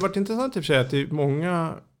blir, det som har varit intressant i och för sig är att det är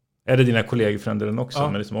många... Är det dina kollegor också?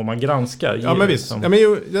 Men liksom, om man granskar... Ja, men visst.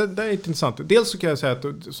 Det är intressant. Dels så kan jag säga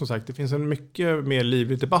att som sagt, det finns en mycket mer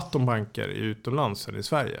livlig debatt om banker utomlands än i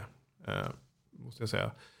Sverige. Måste jag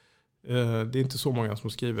säga. Det är inte så många som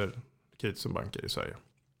skriver kritiskt om banker i Sverige.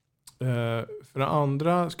 För det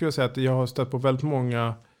andra skulle jag säga att jag har stött på väldigt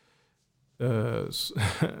många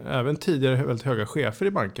även tidigare väldigt höga chefer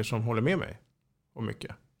i banker som håller med mig om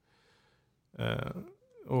mycket.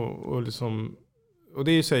 Och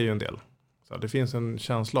det säger ju en del. Så det finns en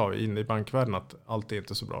känsla av inne i bankvärlden att allt är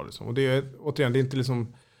inte så bra. Liksom. Och det är återigen, det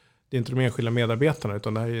är inte de enskilda medarbetarna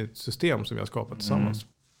utan det här är ett system som vi har skapat tillsammans.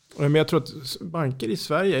 Men jag tror att banker i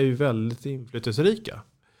Sverige är ju väldigt inflytelserika.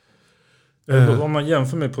 Om man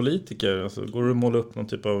jämför med politiker, alltså, går det att måla upp någon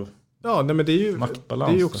typ av men det är ju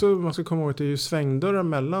maktbalans? Det är ju också, man ska komma ihåg att det är ju svängdörrar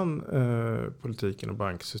mellan politiken och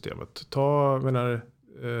banksystemet.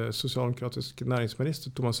 Socialdemokratisk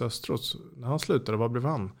näringsminister Thomas Östros, när han slutade, vad blev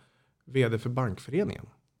han? Vd för Bankföreningen.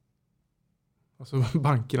 Alltså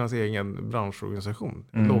bankernas egen branschorganisation,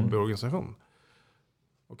 lobbyorganisation.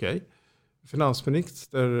 Okej.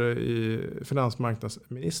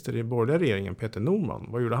 Finansmarknadsminister i borgerliga regeringen, Peter Norman,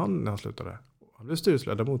 vad gjorde han när han slutade? Han blev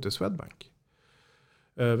styrelseledamot i Swedbank.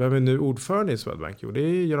 Vem är nu ordförande i Swedbank? Jo, det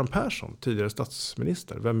är Göran Persson, tidigare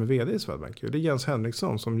statsminister. Vem är vd i Swedbank? Jo, det är Jens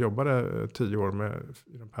Henriksson som jobbade 10 år med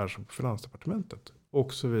Göran Persson på Finansdepartementet.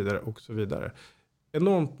 Och så vidare, och så vidare.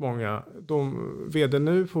 Enormt många. Vd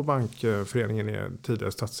nu på Bankföreningen är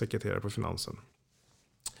tidigare statssekreterare på Finansen.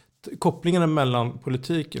 Kopplingarna mellan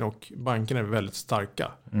politiken och bankerna är väldigt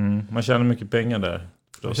starka. Man tjänar mycket pengar där.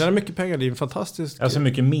 Man tjänar mycket pengar, det är en fantastisk... Alltså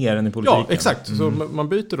mycket mer än i politiken. Ja, exakt. Så man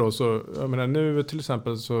byter då. Så, jag menar, nu till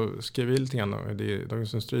exempel så skrev vi lite grann i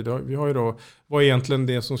Dagens Industri. Vi har ju då, vad är egentligen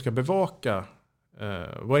det som ska bevaka?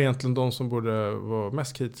 Vad är egentligen de som borde vara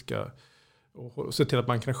mest kritiska och se till att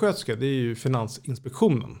bankerna sköts? Det är ju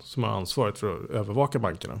Finansinspektionen som har ansvaret för att övervaka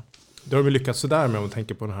bankerna. Det har vi lyckats sådär med om man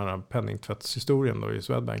tänker på den här penningtvättshistorien då i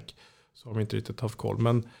Swedbank. Så har vi inte riktigt haft koll.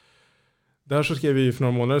 Men där så skrev vi för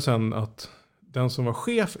några månader sedan att den som var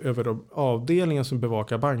chef över avdelningen som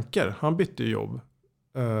bevakar banker, han bytte jobb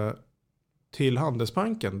till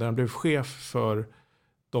Handelsbanken där han blev chef för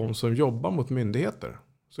de som jobbar mot myndigheter.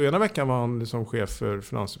 Så ena veckan var han liksom chef för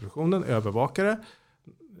Finansinspektionen, övervakare.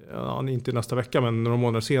 Inte nästa vecka, men några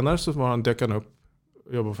månader senare så var han dök han upp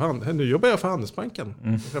och jobbade för nu jobbar jag för Handelsbanken.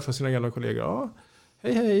 Och träffar sina gamla kollegor. Ja,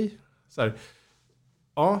 hej. Så här.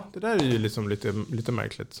 Ja, det där är ju liksom lite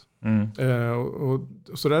märkligt. Och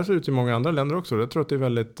så där ser det ut i många andra länder också. Jag tror att det är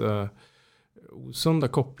väldigt osunda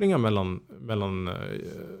kopplingar mellan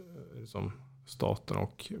liksom staten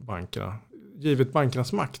och bankerna. Givet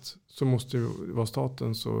bankernas makt så måste det vara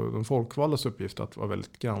statens och de folkvaldas uppgift att vara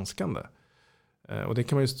väldigt granskande. Och det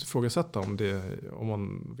kan man ju ifrågasätta om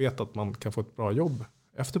man vet att man kan få ett bra jobb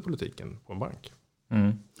efter politiken på en bank.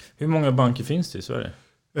 Hur många banker finns det i Sverige?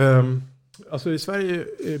 Alltså i Sverige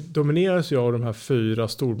domineras ju av de här 4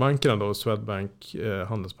 storbankerna då, Swedbank,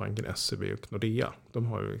 Handelsbanken, SEB och Nordea. De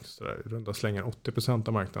har ju runda slängar 80%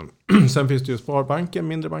 av marknaden. Sen finns det ju sparbanker,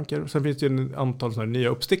 mindre banker. Sen finns det ju en antal sådana här nya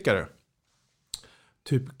uppstickare.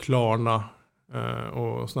 Typ Klarna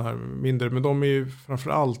och sådana här mindre. Men de är ju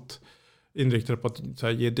framförallt inriktade på att så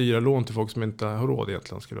här, ge dyra lån till folk som inte har råd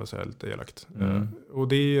egentligen, skulle jag säga lite elakt. Och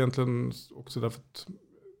det är egentligen också därför att,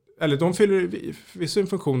 eller de fyller vissa en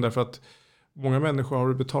funktion därför att många människor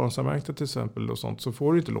har betalningsanmärkningar till exempel och sånt, så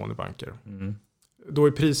får du inte lån i banker. Då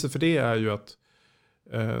är priset för det är ju att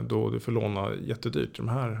då du får låna jättedyrt. De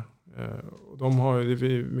här, de har ju,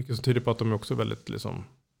 det är mycket som tyder på att de är också väldigt liksom,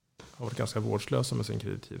 har varit ganska vårdslösa med sin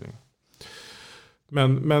kreditgivning.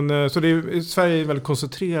 Men så det är, Sverige är en väldigt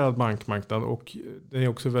koncentrerad bankmarknad och det är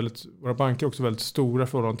också väldigt, våra banker är också väldigt stora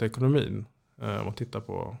förhållande till ekonomin. Om man tittar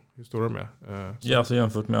på hur stora de är. Ja, alltså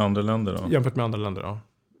jämfört med andra länder då? Jämfört med andra länder, ja.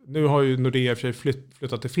 Nu har ju Nordea för sig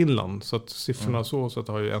flyttat till Finland så att siffrorna så att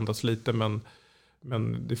det har ju ändrats lite, men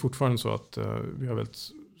det är fortfarande så att vi har väldigt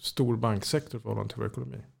stor banksektor i förhållande till vår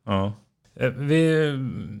ekonomi. Ja. Vi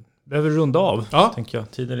behöver runda av, tänker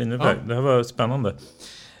jag. Tiden rinner iväg. Det här var spännande.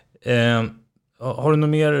 Har du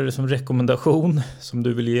någon mer som rekommendation som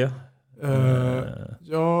du vill ge?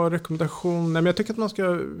 Ja, rekommendation. Nej, men jag tycker att man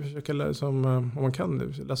ska försöka om man kan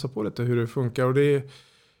läsa på lite hur det funkar. Och det är,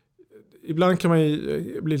 ibland kan man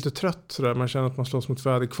bli lite trött sådär. Man känner att man slåss mot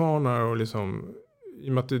väderkvarnar och liksom, i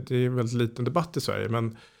och med att det är en väldigt liten debatt i Sverige.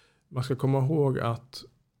 Men man ska komma ihåg att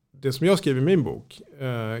det som jag skriver i min bok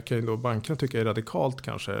kan ju då bankerna tycka är radikalt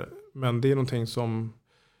kanske. Men det är någonting som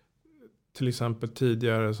till exempel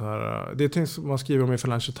tidigare så här, det är ting som man skriver om i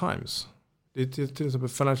Financial Times. Det är till exempel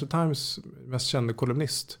Financial Times mest kände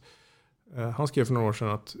kolumnist. Han skrev för några år sedan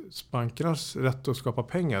att bankernas rätt att skapa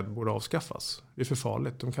pengar borde avskaffas. Det är för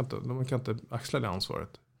farligt. De kan inte axla det ansvaret.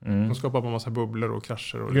 De skapar bara en massa bubblor och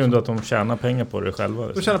krascher. På grund av att de tjänar pengar på det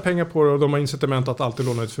själva? De tjänar pengar på det och de har incitament att alltid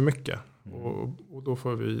låna ut för mycket. Och då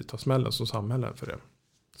får vi ta smällen som samhälle för det.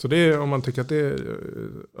 Så det är, om man tycker att det är,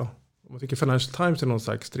 om man tycker Financial Times är någon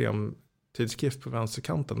slags extrem tidskrift på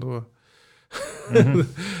vänsterkanten, då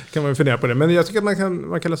kan man fundera på det. Men jag tycker att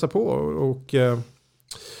man kan läsa på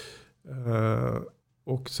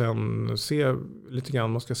och sen se lite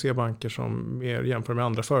grann, man ska se banker som mer jämför med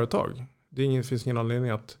andra företag. Det finns ingen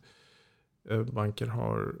anledning att banker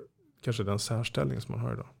har kanske den särställning som man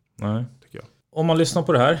har idag. Nej. Tycker jag. Om man lyssnar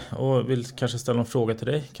på det här och vill kanske ställa en fråga till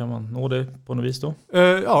dig, kan man nå dig på något vis då?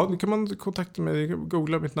 Ja, då kan man kontakta mig.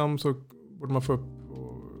 Googla mitt namn så borde man få upp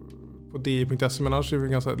på di.se, men annars är det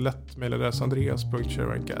ganska lätt mejladress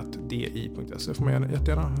andreas.cheranka@di.se. får man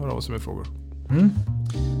jättegärna höra av sig med frågor.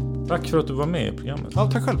 Tack för att du var med i programmet.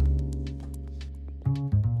 Ja, tack själv.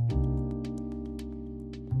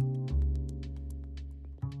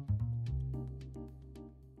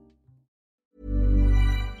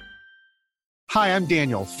 Hi, I'm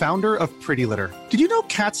Daniel, founder of Pretty Litter. Did you know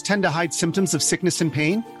cats tend to hide symptoms of sickness and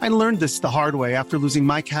pain? I learned this the hard way after losing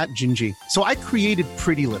my cat, Gingy. So I created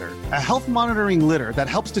Pretty Litter, a health monitoring litter that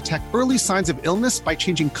helps detect early signs of illness by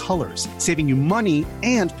changing colors, saving you money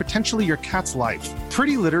and potentially your cat's life.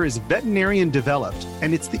 Pretty Litter is veterinarian developed,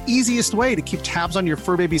 and it's the easiest way to keep tabs on your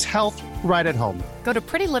fur baby's health right at home. Go to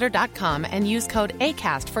prettylitter.com and use code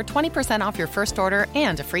ACAST for 20% off your first order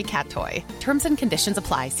and a free cat toy. Terms and conditions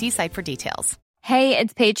apply. See site for details. Hey,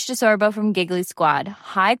 it's Paige DeSorbo from Giggly Squad.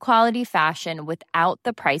 High quality fashion without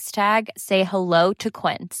the price tag. Say hello to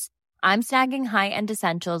Quince. I'm snagging high-end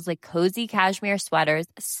essentials like cozy cashmere sweaters,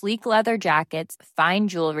 sleek leather jackets, fine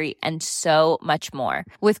jewelry, and so much more.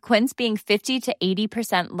 With Quince being 50 to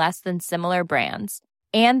 80% less than similar brands.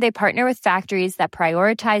 And they partner with factories that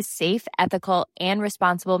prioritize safe, ethical, and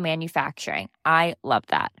responsible manufacturing. I love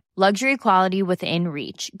that. Luxury quality within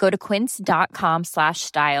reach. Go to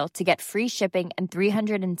quince.com/style to get free shipping and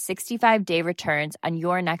 365-day returns on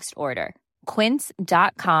your next order.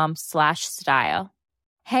 Quince.com/style.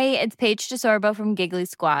 Hey, it's Paige DeSorbo from Giggly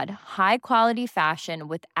Squad. High quality fashion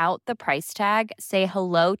without the price tag. Say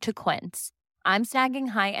hello to Quince. I'm snagging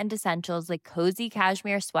high-end essentials like cozy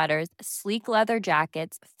cashmere sweaters, sleek leather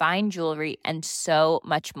jackets, fine jewelry, and so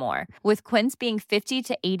much more. With Quince being 50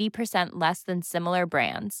 to 80% less than similar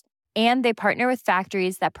brands. And they partner with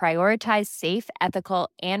factories that prioritize safe, ethical,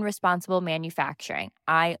 and responsible manufacturing.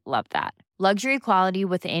 I love that. Luxury quality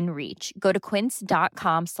within reach. Go to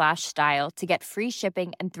quince.com/style to get free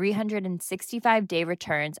shipping and 365-day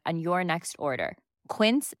returns on your next order.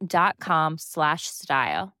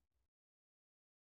 Quince.com/style.